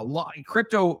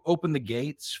crypto opened the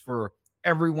gates for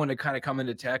everyone to kind of come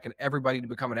into tech and everybody to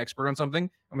become an expert on something.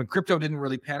 I mean, crypto didn't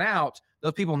really pan out.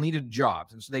 Those people needed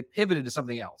jobs, and so they pivoted to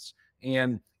something else.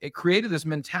 And it created this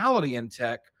mentality in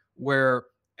tech where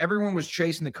everyone was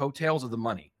chasing the coattails of the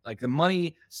money. Like, the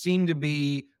money seemed to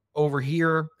be over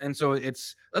here, and so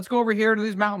it's, let's go over here to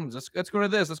these mountains. Let's go to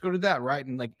this. Let's go to that, right?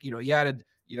 And like, you added,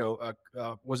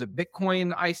 was it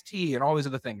Bitcoin, iced tea, and all these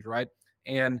other things, right?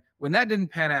 And when that didn't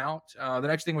pan out, the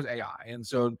next thing was AI. And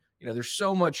so, there's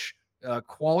so much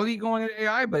quality going at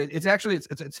AI, but it's actually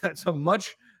it's a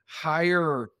much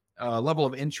higher level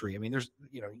of entry. I mean, there's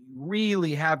you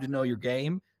really have to know your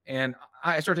game. And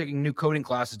I started taking new coding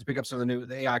classes to pick up some of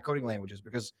the AI coding languages,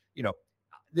 because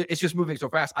it's just moving so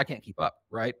fast, I can't keep up,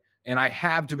 right? And I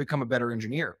have to become a better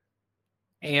engineer.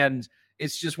 And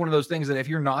it's just one of those things that if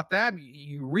you're not that,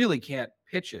 you really can't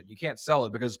pitch it. You can't sell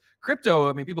it, because crypto,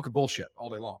 I mean, people could bullshit all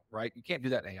day long, right? You can't do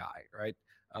that in AI, right?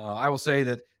 I will say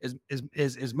that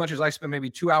as much as I spend maybe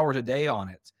 2 hours a day on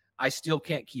it, I still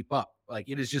can't keep up. Like,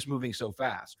 it is just moving so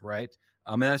fast, right?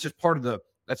 And that's just part of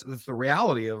that's the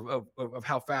reality of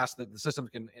how fast that the system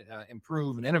can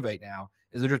improve and innovate now,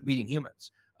 is they're just beating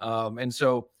humans. And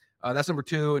so that's number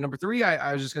 2. And number 3,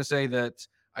 I was just going to say that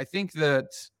I think that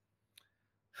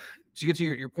to get to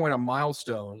your point on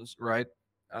milestones, right?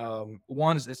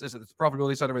 One is the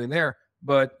profitability side, everything there,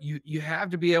 but you have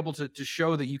to be able to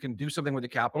show that you can do something with the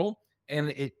capital,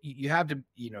 and you have to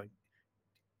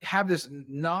have this,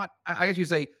 not, I guess you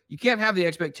say, you can't have the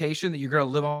expectation that you're going to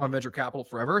live on venture capital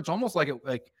forever. It's almost like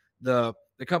the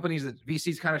companies that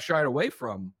VCs kind of shied away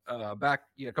from back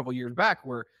a couple of years back,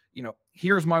 where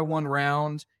here's my one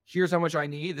round, here's how much I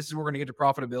need, this is where we're going to get to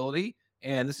profitability,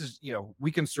 and this is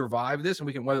we can survive this and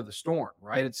we can weather the storm,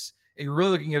 right? You're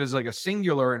really looking at it as like a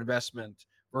singular investment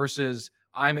versus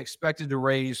I'm expected to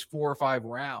raise 4 or 5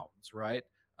 rounds, right?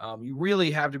 You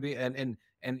really have to be and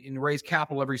raise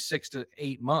capital every 6 to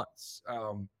 8 months.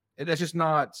 That's just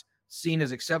not seen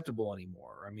as acceptable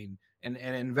anymore. I mean, and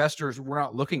investors, we're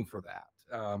not looking for that.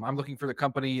 I'm looking for the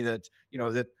company that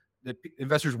that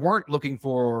investors weren't looking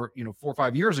for 4 or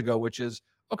 5 years ago, which is,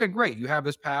 okay, great, you have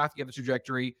this path, you have this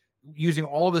trajectory, using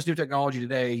all this new technology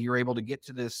today, you're able to get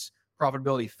to this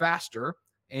profitability faster,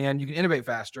 and you can innovate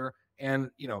faster. And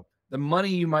the money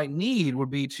you might need would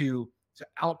be to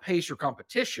outpace your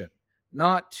competition,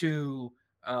 not to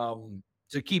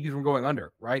keep you from going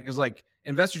under, right? Because like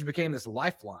investors became this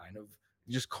lifeline of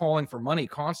just calling for money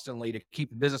constantly to keep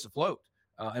the business afloat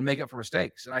and make up for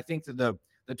mistakes. And I think that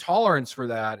the tolerance for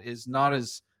that is not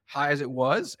as high as it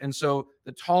was, and so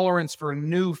the tolerance for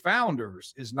new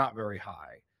founders is not very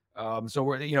high. So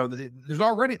we're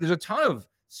there's a ton of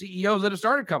CEOs that have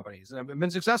started companies and have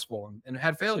been successful and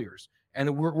had failures,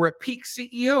 and we're at peak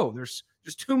CEO. There's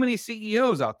just too many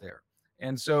CEOs out there,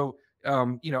 and so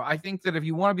I think that if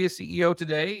you want to be a CEO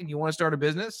today and you want to start a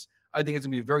business, I think it's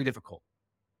gonna be very difficult.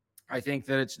 I think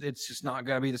that it's just not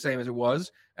going to be the same as it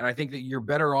was. And I think that you're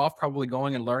better off probably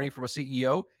going and learning from a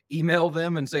CEO, email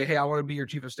them and say, hey, I want to be your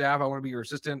chief of staff. I want to be your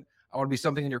assistant. I want to be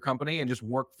something in your company, and just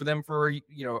work for them for,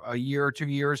 a year or 2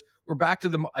 years. We're back to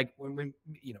when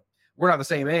we're not the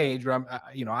same age, but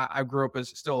I grew up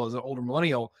as an older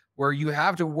millennial where you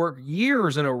have to work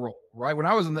years in a role, right? When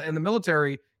I was in the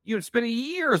military, you would spend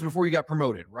years before you got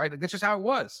promoted, right? Like that's just how it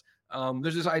was.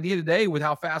 There's this idea today with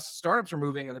how fast startups are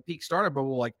moving and the peak startup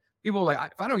bubble, like, people are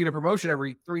like, if I don't get a promotion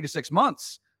every 3 to 6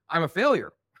 months, I'm a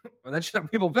failure. And that's just how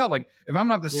people felt. Like, if I'm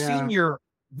not the senior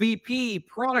VP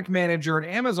product manager at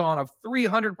Amazon of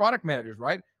 300 product managers,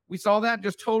 right? We saw that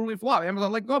just totally flop.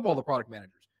 Amazon let go of all the product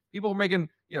managers. People were making,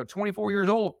 24 years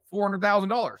old,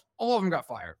 $400,000. All of them got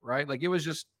fired, right? Like, it was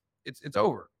just, it's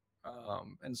over.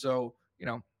 And so,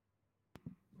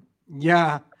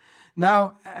 Yeah.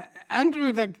 Now,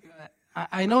 Andrew, like,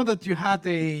 I know that you had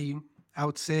I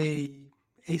would say,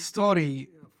 a story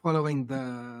following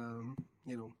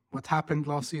what happened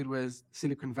last year with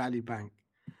Silicon Valley Bank.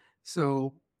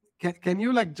 So can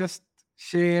you just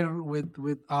share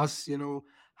with us,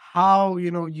 how,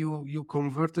 you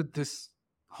converted this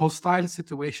hostile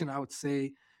situation, I would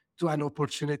say, to an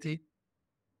opportunity?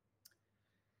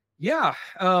 Yeah.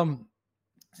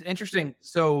 It's interesting.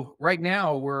 So right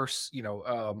now we're,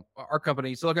 our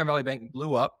company, Silicon Valley Bank,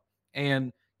 blew up,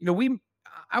 and,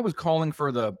 I was calling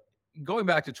for going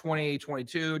back to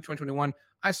 2022, 2021,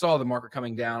 I saw the market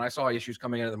coming down. I saw issues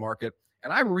coming into the market,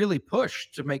 and I really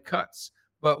pushed to make cuts.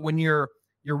 But when your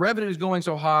revenue is going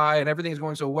so high and everything is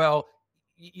going so well,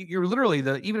 you're literally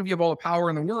even if you have all the power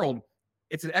in the world,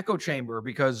 it's an echo chamber,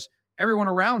 because everyone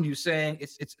around you saying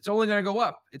it's only going to go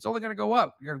up. It's only going to go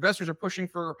up. Your investors are pushing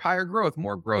for higher growth,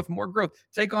 more growth, more growth.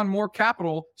 Take on more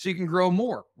capital so you can grow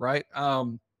more, right?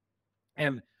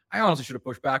 And I honestly should have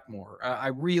pushed back more. I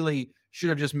really should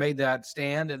have just made that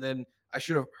stand, and then I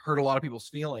should have hurt a lot of people's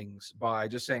feelings by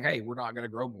just saying, hey, we're not going to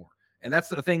grow more. And that's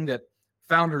the thing that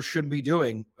founders should be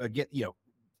doing.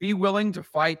 Be willing to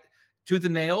fight tooth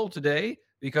and nail today,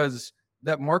 because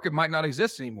that market might not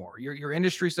exist anymore. Your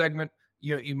industry segment,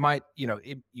 you might be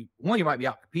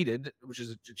outcompeted, which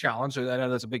is a challenge. So I know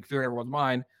that's a big fear in everyone's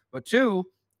mind. But two,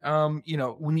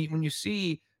 when you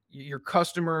see your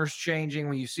customers changing,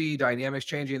 when you see dynamics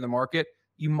changing in the market,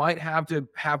 you might have to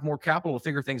have more capital to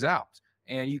figure things out.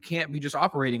 And you can't be just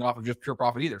operating off of just pure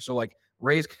profit either. So I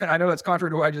know that's contrary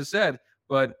to what I just said,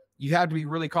 but you have to be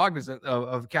really cognizant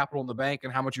of capital in the bank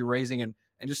and how much you're raising, and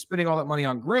just spending all that money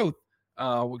on growth,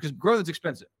 because growth is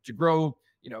expensive. To grow,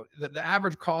 the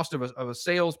average cost of a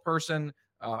salesperson,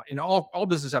 in all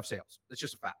businesses have sales. It's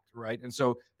just a fact, right? And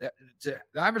so the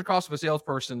average cost of a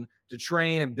salesperson to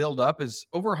train and build up is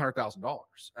over $100,000.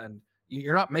 And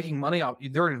you're not making money off.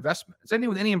 They're an investment. It's anything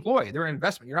with any employee. They're an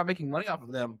investment. You're not making money off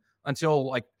of them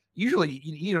until usually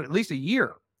at least a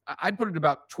year. I'd put it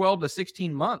about 12 to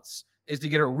 16 months is to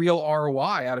get a real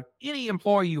ROI out of any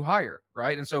employee you hire,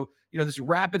 right? And so this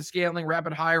rapid scaling,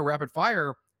 rapid hire, rapid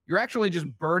fire, you're actually just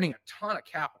burning a ton of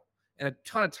capital and a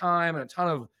ton of time and a ton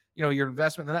of your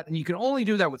investment in that. And you can only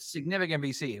do that with significant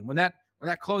VC. And when that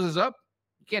closes up,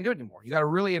 you can't do it anymore. You got to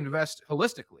really invest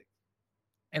holistically.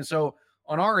 And so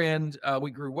on our end,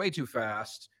 we grew way too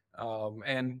fast.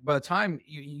 And by the time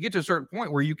you get to a certain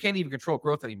point where you can't even control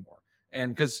growth anymore,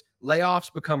 and because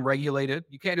layoffs become regulated,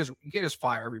 you can't just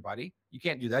fire everybody. You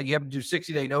can't do that. You have to do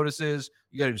 60-day notices.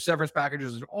 You got to do severance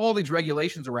packages. There's all these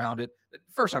regulations around it that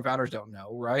first-time founders don't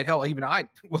know, right? Hell, even I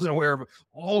wasn't aware of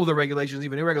all of the regulations.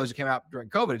 Even new regulations came out during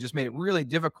COVID. It just made it really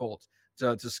difficult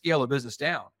to scale a business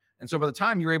down. And so by the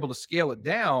time you're able to scale it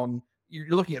down, you're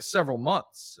looking at several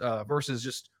months versus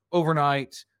just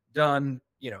overnight done.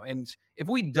 And if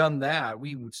we'd done that,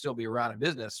 we would still be around in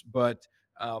business. But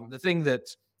the thing that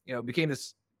became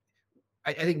this,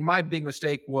 I think my big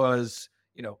mistake was,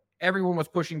 everyone was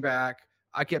pushing back.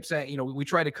 I kept saying, we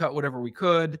tried to cut whatever we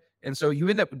could. And so you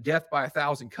end up with death by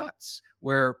 1,000 cuts,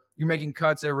 where you're making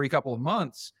cuts every couple of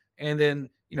months. And then,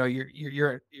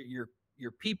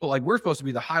 your people, like we're supposed to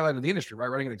be the highlight of the industry, right?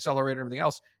 Running an accelerator and everything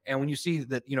else. And when you see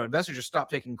that, investors just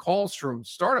stop taking calls from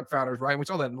startup founders, right? And we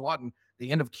saw that a lot in the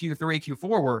end of Q3,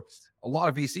 Q4, where a lot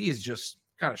of VCs just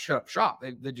kind of shut up shop.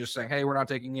 They're just saying, hey, we're not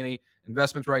taking any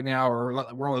investments right now, or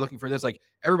we're only looking for this. Like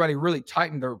everybody really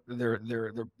tightened their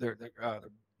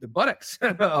buttocks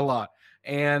a lot.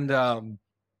 And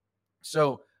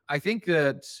so I think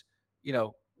that,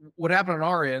 what happened on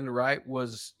our end, right,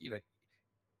 was,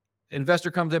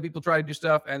 investor comes in, people try to do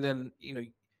stuff, and then,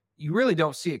 you really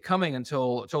don't see it coming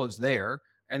until it's there.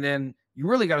 And then you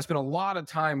really got to spend a lot of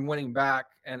time winning back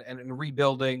and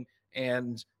rebuilding.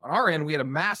 And on our end, we had a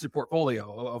massive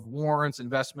portfolio of warrants,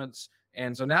 investments.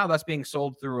 And so now that's being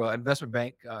sold through an investment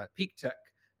bank, Peak Tech.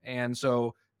 And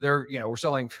so we're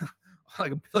selling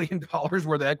like $1 billion worth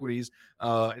of equities.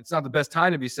 It's not the best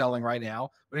time to be selling right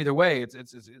now, but either way, it's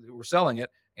we're selling it.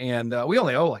 And we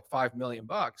only owe like $5 million.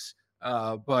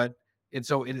 But it's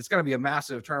going to be a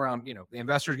massive turnaround. The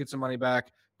investors get some money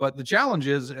back, but the challenge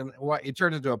is, and why it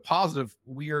turned into a positive,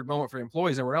 weird moment for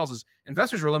employees and everyone else, is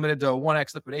investors are limited to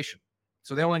 1x liquidation.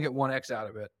 So they only get 1x out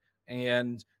of it.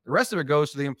 And the rest of it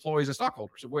goes to the employees and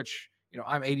stockholders, of which,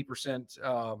 I'm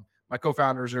 80%. My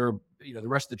co-founders are, the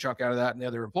rest of the chunk out of that and the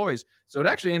other employees. So it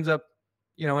actually ends up,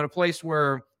 in a place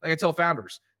where, like I tell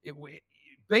founders,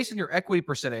 based on your equity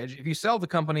percentage, if you sell the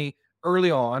company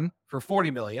early on for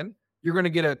 40 million, you're going to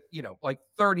get like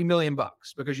 30 million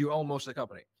bucks because you own most of the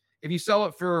company. If you sell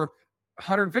it for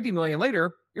 150 million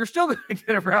later, you're still going to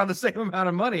get around the same amount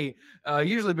of money,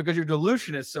 usually because your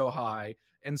dilution is so high.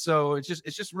 And so it's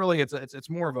just really, it's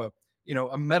more of a,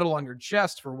 a medal on your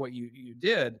chest for what you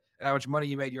did and how much money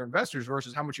you made your investors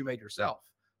versus how much you made yourself.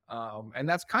 And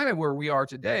that's kind of where we are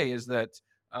today, is that,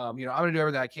 I'm going to do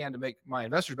everything I can to make my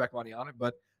investors back money on it.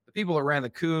 But the people that ran the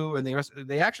coup and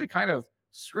they actually kind of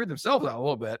screwed themselves out a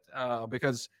little bit,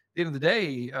 because at the end of the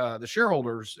day, the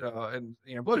shareholders and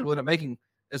employees will end up making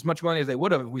as much money as they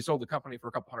would have if we sold the company for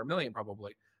a couple $100 million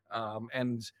probably,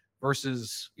 and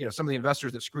versus some of the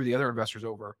investors that screw the other investors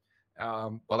over.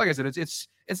 But like I said,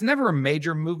 it's never a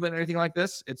major movement or anything like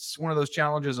this. It's one of those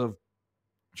challenges of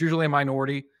it's usually a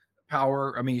minority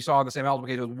power. I mean, you saw in the same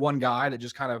Alphabet case with one guy that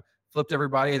just kind of flipped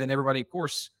everybody, and then everybody, of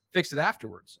course, fixed it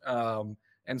afterwards.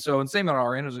 And so, and same on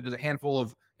our end, there's a handful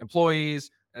of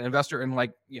employees, an investor, and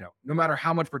no matter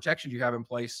how much protection you have in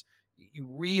place, you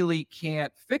really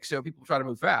can't fix it. People try to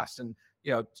move fast, and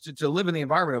to live in the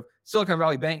environment of Silicon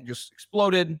Valley Bank just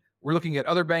exploded. We're looking at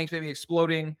other banks maybe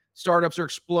exploding. Startups are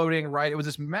exploding, right? It was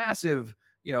this massive,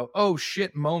 oh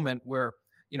shit moment where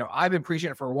I've been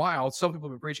preaching it for a while. Some people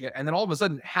have been preaching it, and then all of a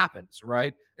sudden it happens,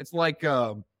 right? It's like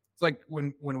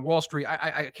when Wall Street.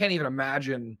 I can't even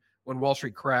imagine when Wall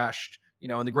Street crashed,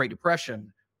 in the Great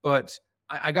Depression, but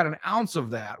I got an ounce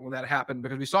of that when that happened,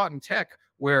 because we saw it in tech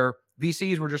where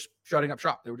VCs were just shutting up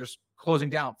shop. They were just closing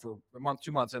down for a month,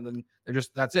 2 months, and then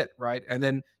that's it, right? And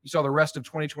then you saw the rest of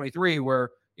 2023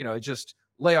 where, it just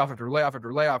layoff after layoff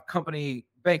after layoff, company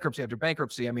bankruptcy after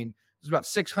bankruptcy. I mean, there's about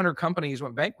 600 companies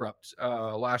went bankrupt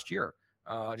last year,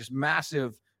 just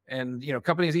massive. And,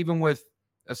 companies even with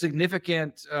a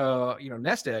significant,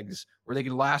 nest eggs where they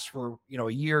could last for, a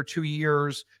year, 2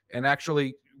 years and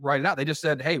actually write it out. They just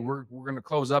said, hey, we're going to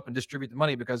close up and distribute the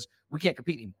money because we can't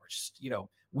compete anymore. Just,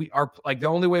 we are like, the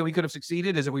only way we could have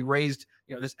succeeded is if we raised,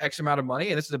 this X amount of money.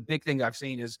 And this is a big thing I've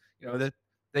seen is, that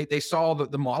they saw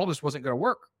that the model just wasn't going to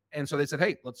work. And so they said,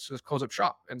 hey, let's just close up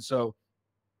shop. And so,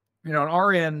 on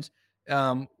our end,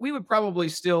 we would probably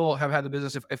still have had the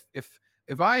business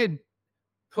if I had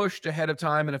pushed ahead of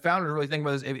time and a founder really thinking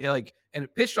about this,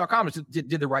 and Pitch.com did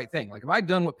the right thing. Like if I'd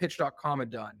done what Pitch.com had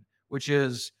done, which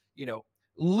is,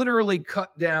 literally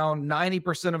cut down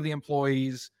 90% of the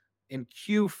employees in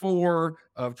Q4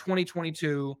 of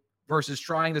 2022 versus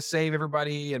trying to save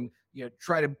everybody and,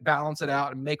 try to balance it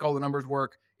out and make all the numbers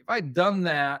work. If I'd done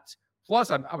that, plus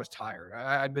I was tired.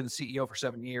 I'd been CEO for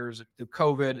 7 years through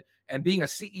COVID, and being a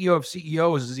CEO of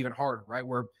CEOs is even harder, right?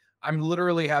 Where I'm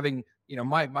literally having,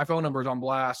 my phone number is on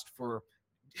blast for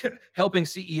helping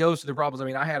CEOs through their problems. I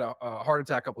mean, I had a heart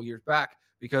attack a couple years back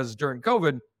because during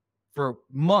COVID for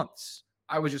months,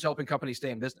 I was just helping companies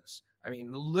stay in business. I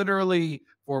mean, literally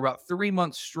for about 3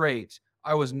 months straight,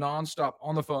 I was nonstop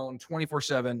on the phone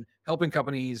 24/7, helping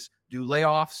companies do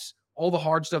layoffs, all the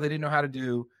hard stuff they didn't know how to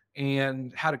do,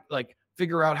 and how to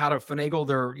figure out how to finagle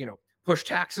their, push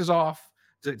taxes off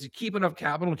to keep enough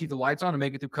capital to keep the lights on and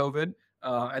make it through COVID.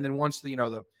 And then once there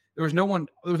was a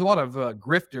lot of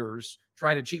grifters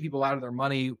trying to cheat people out of their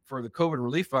money for the COVID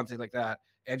relief fund, things like that,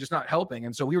 and just not helping.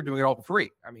 And so we were doing it all for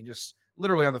free. I mean, just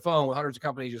literally on the phone with hundreds of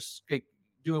companies, just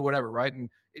doing whatever, right? And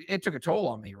it took a toll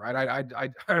on me, right?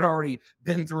 I'd already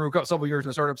been through several years in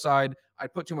the startup side. I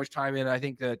put too much time in. I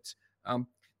think that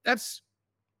that's,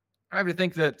 I have to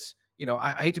think that,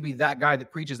 I hate to be that guy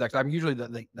that preaches that, because I'm usually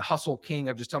the hustle king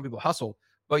of just telling people to hustle.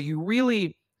 But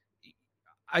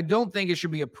I don't think it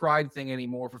should be a pride thing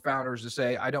anymore for founders to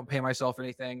say, I don't pay myself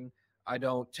anything, I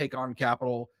don't take on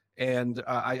capital, and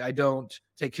I don't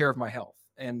take care of my health.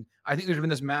 And I think there's been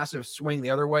this massive swing the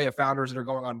other way of founders that are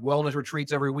going on wellness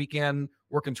retreats every weekend,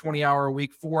 working 20-hour a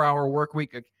week, 4-hour work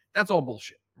week. That's all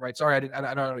bullshit, right? Sorry, I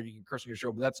don't know if you can curse on your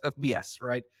show, but that's BS,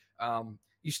 right?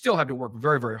 You still have to work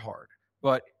very, very hard.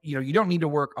 But you don't need to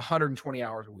work 120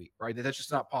 hours a week, right? That's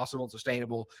just not possible and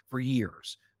sustainable for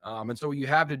years. And so what you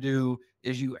have to do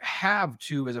is you have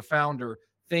to, as a founder,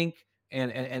 think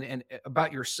and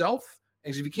about yourself.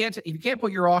 Because if you can't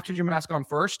put your oxygen mask on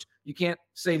first, you can't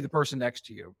save the person next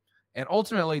to you. And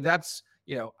ultimately, that's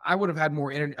I would have had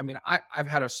more energy. I mean, I've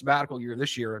had a sabbatical year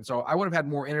this year, and so I would have had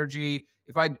more energy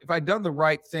if I'd done the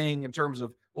right thing in terms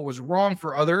of what was wrong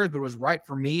for others, but was right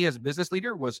for me as a business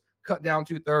leader, was cut down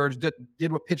 2/3,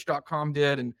 did what Pitch.com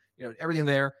did, and everything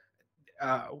there.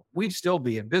 We'd still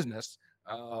be in business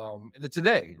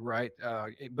today, right?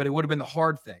 But it would have been the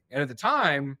hard thing, and at the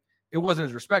time, it wasn't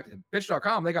as respected.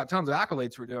 Pitch.com, they got tons of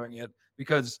accolades for doing it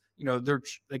because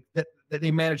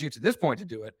they managed it to this point to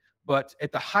do it. But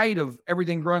at the height of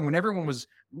everything growing, when everyone was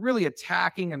really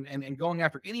attacking and going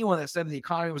after anyone that said the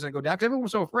economy was going to go down, because everyone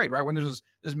was so afraid, right? When there's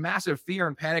this massive fear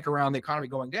and panic around the economy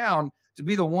going down, to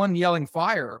be the one yelling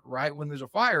fire, right? When there's a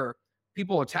fire,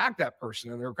 people attack that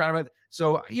person, and they're kind of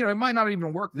so it might not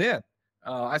even work then.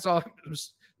 I saw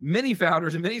many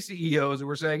founders and many CEOs who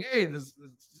were saying, "Hey, this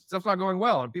stuff's not going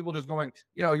well," and people just going,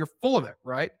 "You're full of it,"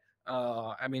 right?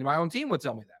 I mean, my own team would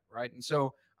tell me that, right? And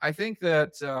so I think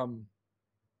that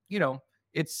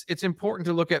it's important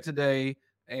to look at today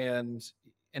and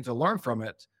to learn from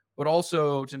it, but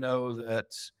also to know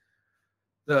that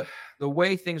the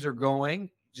way things are going,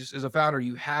 just as a founder,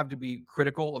 you have to be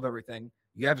critical of everything.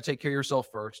 You have to take care of yourself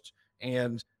first.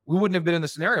 And we wouldn't have been in the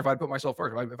scenario if I'd put myself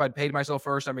first. If I'd paid myself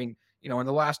first, I mean, in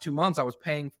the last 2 months, I was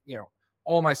paying,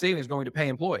 all my savings going to pay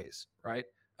employees, right?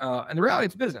 And the reality,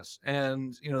 it's business.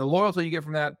 And, the loyalty you get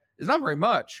from that is not very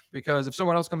much, because if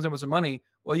someone else comes in with some money,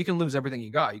 well, you can lose everything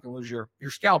you got. You can lose your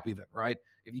scalp even, right?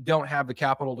 If you don't have the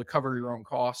capital to cover your own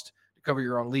cost, to cover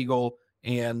your own legal,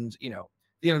 and, at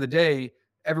the end of the day,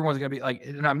 everyone's going to be like,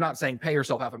 and I'm not saying pay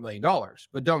yourself $500,000,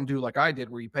 but don't do like I did,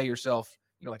 where you pay yourself,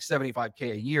 like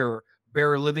 $75K a year,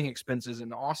 bare living expenses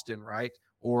in Austin, right?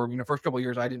 Or, first couple of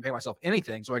years, I didn't pay myself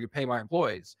anything so I could pay my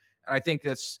employees. And I think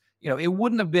that's, it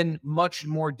wouldn't have been much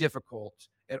more difficult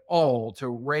at all to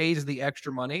raise the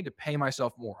extra money to pay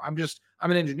myself more. I'm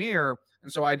an engineer.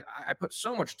 And so I put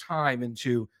so much time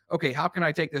into, okay, how can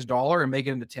I take this dollar and make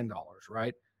it into $10,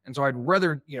 right? And so I'd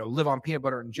rather, live on peanut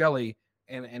butter and jelly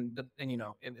and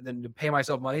then to pay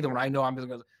myself money than when I know I'm not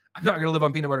going to live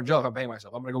on peanut butter and jelly if I'm paying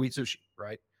myself. I'm going to go eat sushi,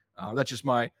 right? That's just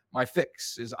my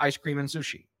fix is ice cream and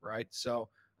sushi, right? So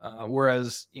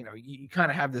whereas, you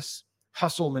kind of have this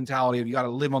hustle mentality of you got to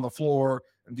live on the floor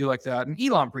and do like that. And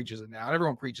Elon preaches it now.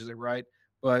 Everyone preaches it, right?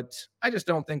 But I just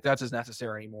don't think that's as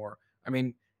necessary anymore. I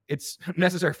mean, it's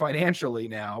necessary financially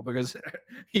now because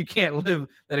you can't live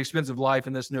that expensive life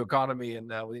in this new economy and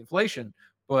with inflation.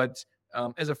 But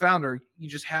as a founder, you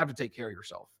just have to take care of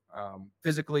yourself,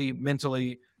 physically,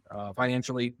 mentally,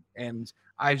 financially. And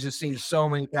I've just seen so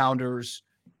many founders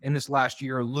in this last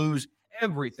year lose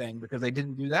everything because they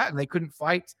didn't do that and they couldn't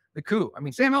fight the coup. I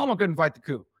mean, Sam Altman couldn't fight the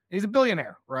coup. He's a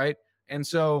billionaire, right? And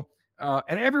so,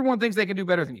 and everyone thinks they can do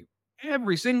better than you.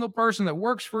 Every single person that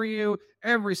works for you,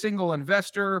 every single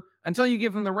investor, until you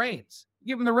give them the reins. You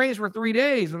give them the reins for 3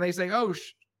 days and they say, "Oh,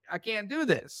 I can't do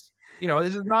this.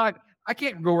 This is not, I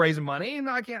can't go raise money." And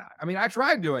I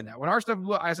tried doing that. When our stuff,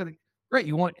 I said, "Great,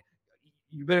 you've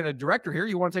been a director here.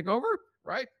 You want to take over?"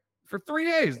 Right? For 3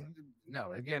 days.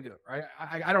 No, I can't do it. Right?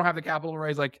 I don't have the capital to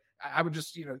raise. Like I would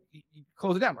just, you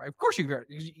close it down. Right? Of course you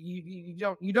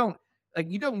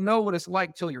don't know what it's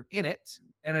like till you're in it.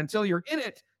 And until you're in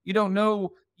it, you don't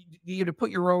know, you have to put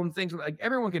your own things. Like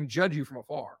everyone can judge you from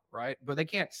afar, right? But they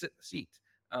can't sit in the seat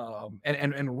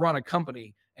and run a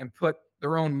company and put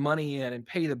their own money in and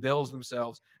pay the bills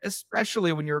themselves,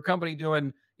 especially when you're a company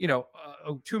doing, $2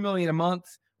 million a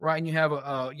month, right? And you have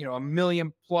 $1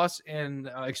 million plus in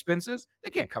expenses.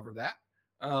 They can't cover that.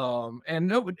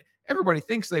 And everybody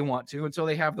thinks they want to until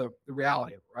they have the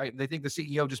reality of it, right? They think the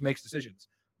CEO just makes decisions.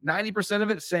 90%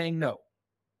 of it is saying no.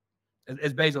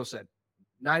 As Bezos said,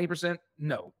 90%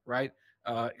 no, right?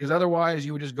 Because otherwise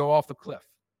you would just go off the cliff.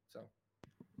 So,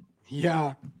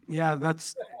 yeah, Yeah,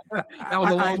 that's That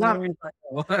was a I long love. way.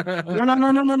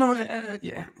 No.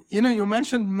 Yeah. You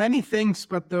mentioned many things,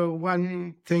 but the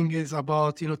one thing is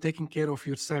about taking care of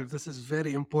yourself. This is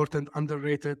very important,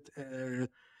 underrated,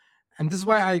 and this is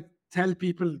why I tell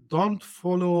people don't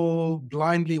follow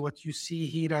blindly what you see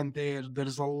here and there.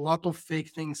 There's a lot of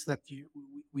fake things that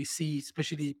we see,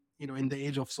 especially in the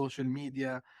age of social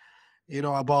media.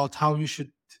 About how you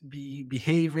should be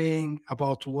behaving,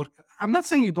 about work. I'm not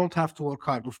saying you don't have to work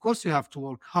hard. Of course, you have to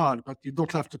work hard, but you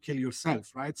don't have to kill yourself,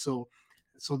 right? So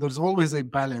there's always a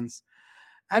balance.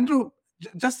 Andrew,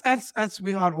 just as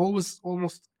we are always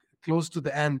almost close to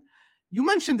the end, you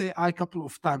mentioned AI a couple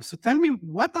of times. So tell me,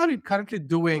 what are you currently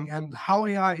doing, and how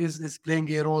AI is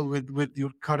playing a role with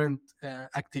your current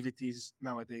activities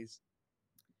nowadays?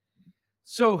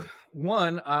 So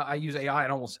one, I use AI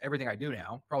in almost everything I do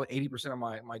now. Probably 80%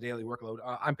 of my daily workload.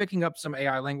 I'm picking up some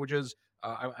AI languages.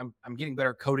 I'm getting better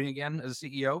at coding again as a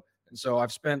CEO, and so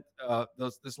I've spent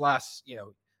this last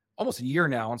almost a year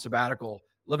now on sabbatical,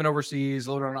 living overseas,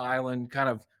 living on an island, kind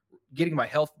of getting my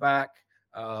health back,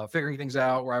 figuring things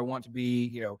out where I want to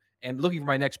be, and looking for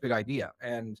my next big idea.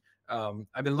 And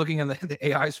I've been looking in the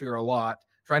AI sphere a lot,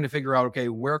 trying to figure out, okay,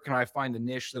 where can I find the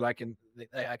niche that I can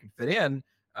fit in.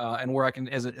 And where I can,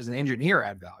 as an engineer,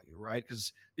 add value, right?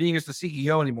 Because being just a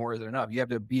CEO anymore isn't enough. You have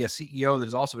to be a CEO that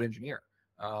is also an engineer.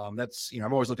 That's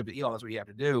I've always looked up to Elon. That's what you have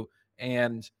to do.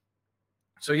 And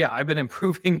so yeah, I've been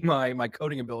improving my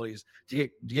coding abilities to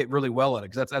get really well at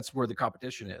it, because that's where the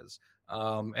competition is.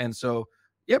 And so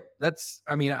yep,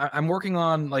 I'm working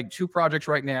on like 2 projects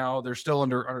right now. They're still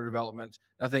under development.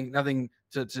 Nothing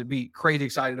to be crazy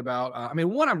excited about.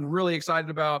 One I'm really excited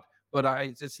about, but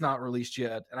it's not released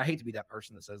yet. And I hate to be that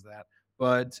person that says that.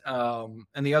 But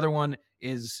and the other one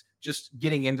is just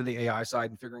getting into the AI side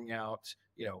and figuring out,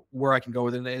 where I can go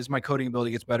with it as my coding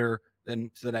ability gets better than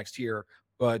to the next year.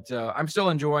 But I'm still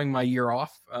enjoying my year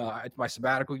off. It's my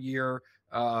sabbatical year.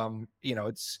 I'm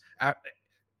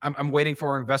waiting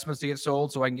for investments to get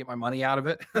sold so I can get my money out of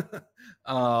it.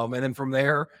 And then from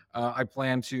there, I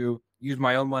plan to use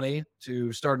my own money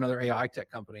to start another AI tech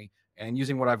company, and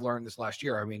using what I've learned this last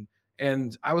year.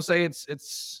 And I would say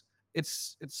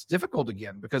it's difficult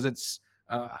again, because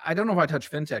I don't know if I touch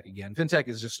fintech again. Fintech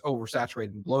is just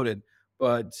oversaturated and bloated.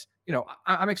 But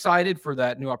I'm excited for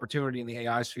that new opportunity in the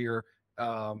AI sphere,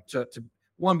 to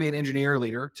one, be an engineer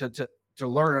leader, to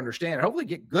learn and understand, and hopefully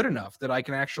get good enough that I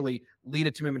can actually lead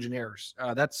a team of engineers.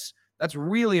 That's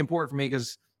really important for me,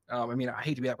 because I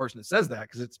hate to be that person that says that,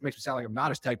 because it makes me sound like I'm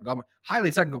not as technical. I'm a highly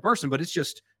technical person, but it's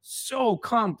just so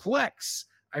complex.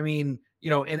 And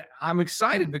I'm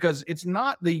excited because it's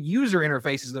not the user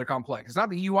interfaces that are complex. It's not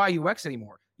the UI UX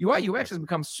anymore. UI UX has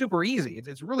become super easy.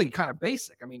 It's really kind of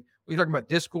basic. We're talking about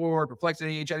Discord,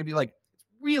 Perplexity, HTTP, like it's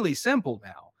really simple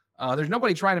now. There's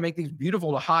nobody trying to make things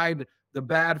beautiful to hide the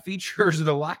bad features or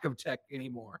the lack of tech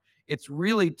anymore. It's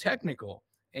really technical.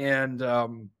 And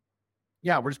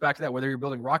yeah, we're just back to that. Whether you're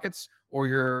building rockets or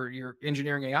you're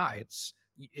engineering AI,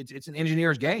 it's an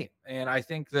engineer's game. And I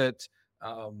think that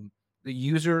the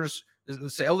users, the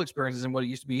sales experience isn't what it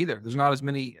used to be either. There's not as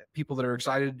many people that are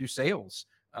excited to do sales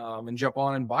and jump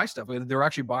on and buy stuff. They're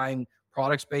actually buying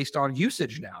products based on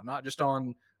usage now, not just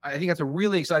on. I think that's a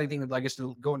really exciting thing that I guess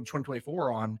to go into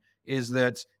 2024 on, is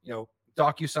that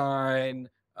DocuSign,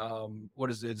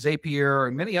 Zapier,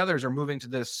 and many others are moving to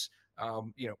this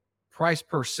price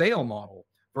per sale model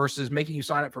versus making you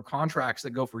sign up for contracts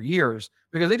that go for years,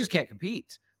 because they just can't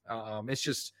compete. It's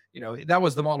just that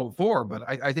was the model before, but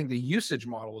I think the usage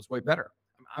model is way better.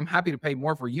 I'm happy to pay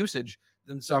more for usage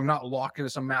than, so I'm not locked into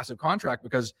some massive contract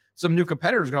because some new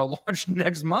competitor is going to launch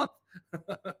next month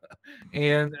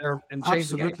and change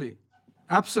the game.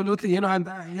 Absolutely.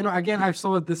 Again, I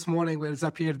saw it this morning where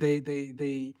Zapier,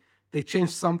 they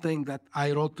changed something that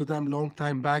I wrote to them long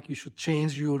time back. You should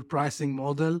change your pricing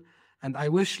model. And I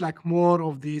wish like more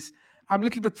of these. I'm a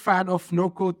little bit fan of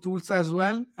no-code tools as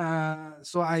well.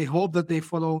 So I hope that they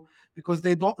follow, because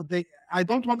I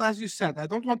don't want, as you said, I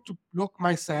don't want to block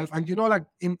myself. And like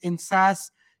in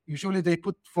SaaS, usually they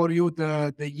put for you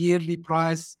the yearly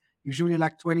price, usually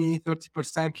like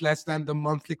 20-30% less than the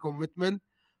monthly commitment.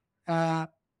 I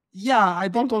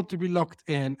don't want to be locked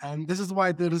in. And this is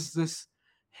why there is this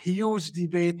huge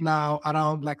debate now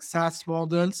around like SaaS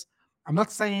models. I'm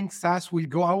not saying SaaS will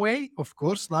go away. Of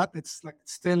course not. It's like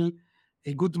still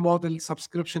a good model.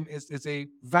 Subscription is a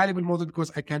valuable model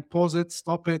because I can pause it,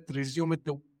 stop it, resume it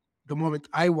the moment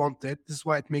I want it. This is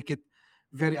why it make it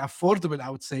very affordable, I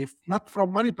would say. Not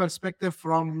from money perspective,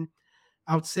 from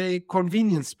I would say,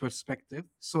 convenience perspective.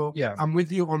 So Yeah. I'm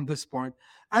with you on this point.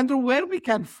 Andrew, where we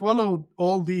can follow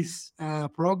all these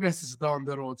progresses down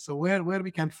the road. So where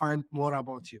we can find more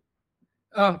about you?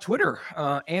 Twitter,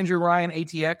 Andrew Ryan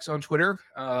ATX on Twitter.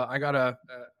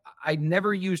 I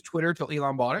never used Twitter till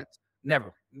Elon bought it.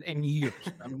 Never in years.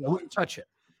 I wouldn't touch it.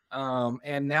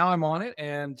 And now I'm on it,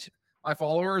 and my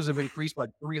followers have increased by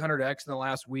 300x in the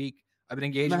last week. I've been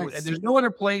engaging with, and there's no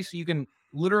other place you can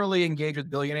literally engage with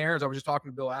billionaires. I was just talking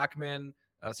to Bill Ackman,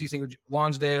 Cecil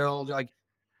Lonsdale, like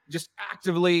just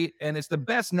actively, and it's the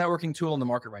best networking tool in the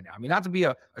market right now. I mean, not to be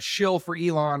a shill for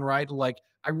Elon, right? Like,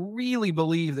 I really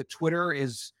believe that Twitter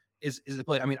is the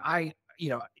place. I mean,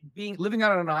 living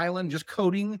out on an island, just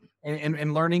coding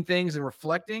and learning things and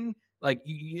reflecting, like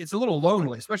it's a little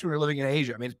lonely, especially when you're living in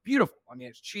Asia. I mean, it's beautiful. I mean,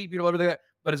 it's cheap, beautiful, everything,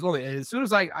 but it's lonely. And as soon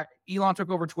as Elon took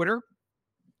over Twitter,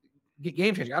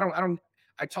 game changing.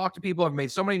 I talk to people. I've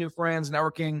made so many new friends,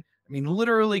 networking. I mean,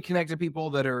 literally connected people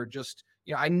that are just,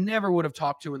 I never would have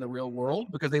talked to in the real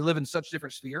world because they live in such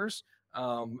different spheres.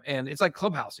 And it's like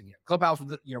Clubhouse again. Clubhouse,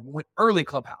 early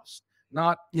Clubhouse,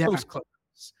 not post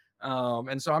Clubhouse.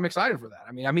 And so I'm excited for that.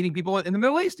 I mean, I'm meeting people in the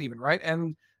Middle East even, right?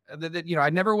 And I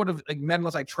never would have met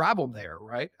unless I traveled there,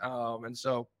 right? And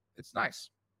so it's nice.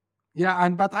 Yeah,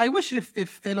 but I wish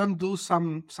if Elon do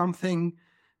something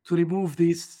to remove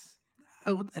these.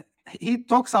 He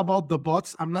talks about the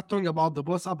bots. I'm not talking about the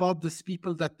bots, about these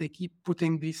people that they keep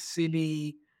putting these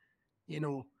silly,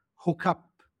 hookup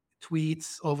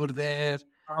tweets over there.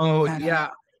 Oh, yeah.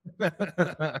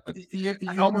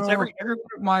 Almost every one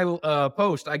of my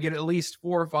post, I get at least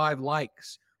 4 or 5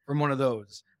 likes from one of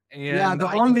those. And yeah,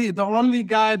 the only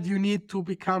guide you need to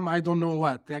become, I don't know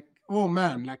what. Like, oh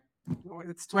man, like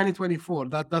it's 2024.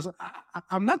 That doesn't.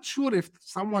 I'm not sure if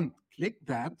someone clicked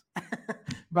that,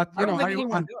 but I don't think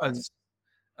anyone does.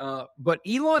 But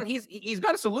Elon, he's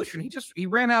got a solution. He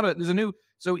ran out of. There's a new.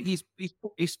 So he's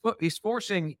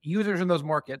forcing users in those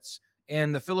markets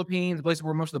in the Philippines, the places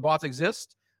where most of the bots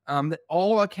exist, that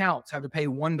all accounts have to pay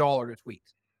 $1 to tweet.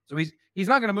 So he's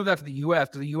not going to move that to the U.S.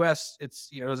 To the U.S., it's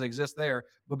doesn't exist there.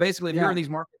 But basically, if you're in these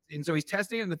markets, and so he's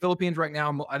testing it in the Philippines right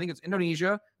now. I think it's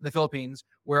Indonesia, the Philippines,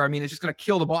 where it's just going to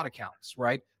kill the bot accounts,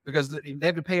 right? Because they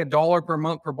have to pay $1 per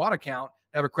month per bot account,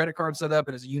 have a credit card set up,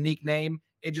 and it's a unique name.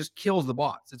 It just kills the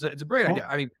bots. It's a great idea.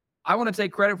 I mean, I want to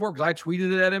take credit for it because I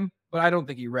tweeted it at him, but I don't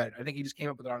think he read it. I think he just came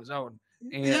up with it on his own.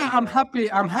 And, I'm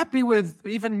happy with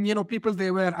even people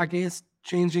they were against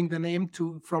changing the name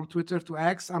from Twitter to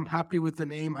X. I'm happy with the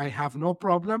name. I have no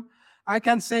problem. I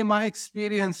can say my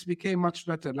experience became much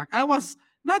better. Like, I was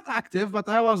not active, but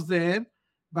I was there.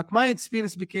 But my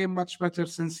experience became much better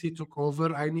since he took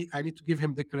over. I need to give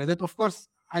him the credit. Of course,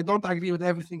 I don't agree with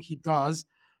everything he does,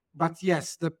 but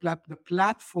yes, the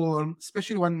platform,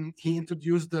 especially when he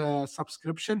introduced the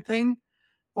subscription thing.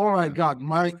 Oh my God,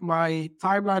 my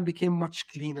timeline became much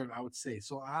cleaner, I would say.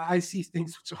 So I see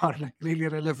things which are like really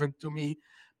relevant to me,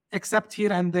 except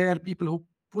here and there, people who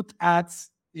put ads,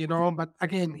 but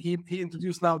again, he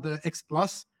introduced now the X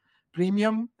Plus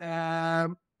premium,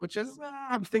 which is,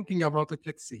 I'm thinking about it.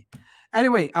 Let's see.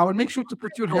 Anyway, I will make sure to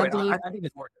put your handle. I think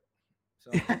it's worth it.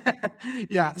 So.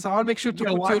 Yeah, so I'll make sure to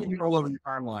put your control over your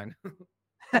timeline.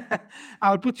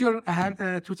 I'll put your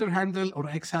Twitter handle or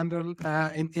X handle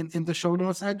in the show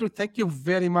notes. Andrew, thank you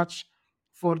very much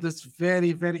for this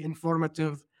very, very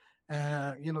informative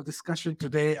discussion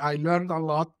today. I learned a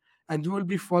lot, and we will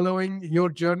be following your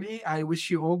journey. I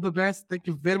wish you all the best. Thank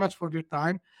you very much for your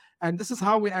time. And this is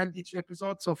how we end each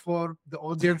episode. So for the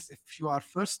audience, if you are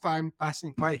first time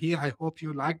passing by here, I hope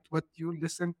you liked what you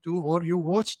listened to or you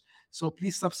watched. So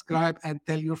please subscribe and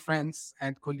tell your friends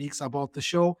and colleagues about the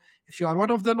show. If you are one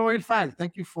of the loyal fans,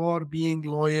 thank you for being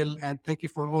loyal and thank you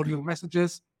for all your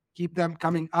messages. Keep them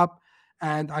coming up.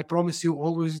 And I promise you,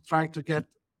 always trying to get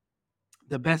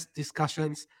the best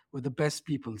discussions with the best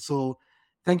people. So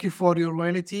thank you for your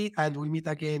loyalty, and we'll meet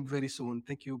again very soon.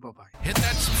 Thank you. Bye-bye. Hit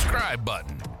that subscribe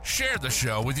button. Share the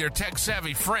show with your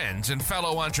tech-savvy friends and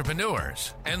fellow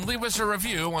entrepreneurs. And leave us a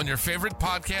review on your favorite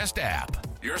podcast app.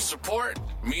 Your support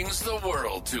means the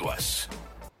world to us.